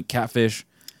stuff. They don't eat catfish.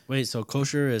 Wait, so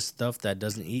kosher is stuff that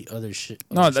doesn't eat other shit?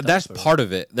 No, other that's stuff, or- part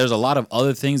of it. There's a lot of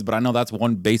other things, but I know that's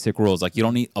one basic rule. Is like you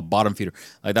don't eat a bottom feeder.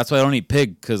 Like that's why I don't eat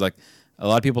pig, because like a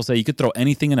lot of people say you could throw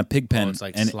anything in a pig pen it's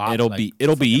like and slop, it'll like be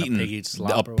fucking a eaten. pig eats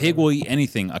slop A or pig whatever. will eat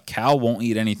anything. A cow won't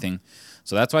eat anything.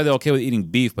 So that's why they're okay with eating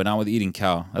beef, but not with eating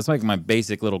cow. That's like my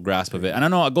basic little grasp of it. And I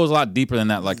know it goes a lot deeper than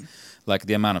that, like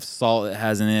the amount of salt it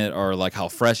has in it, or like how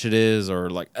fresh it is, or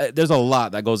like there's a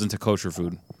lot that goes into kosher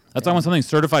food. That's why when something's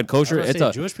certified kosher, I was it's gonna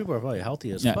a say, Jewish people are probably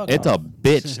healthy as yeah, fuck. it's huh? a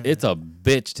bitch. It's a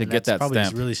bitch to And get that's that probably just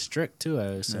stamp. really strict too. I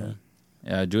would assume.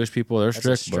 Yeah, Jewish people they're That's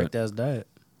a strict, strict ass diet.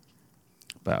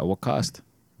 but at what cost?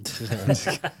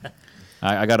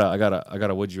 I got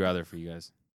a would you rather for you guys.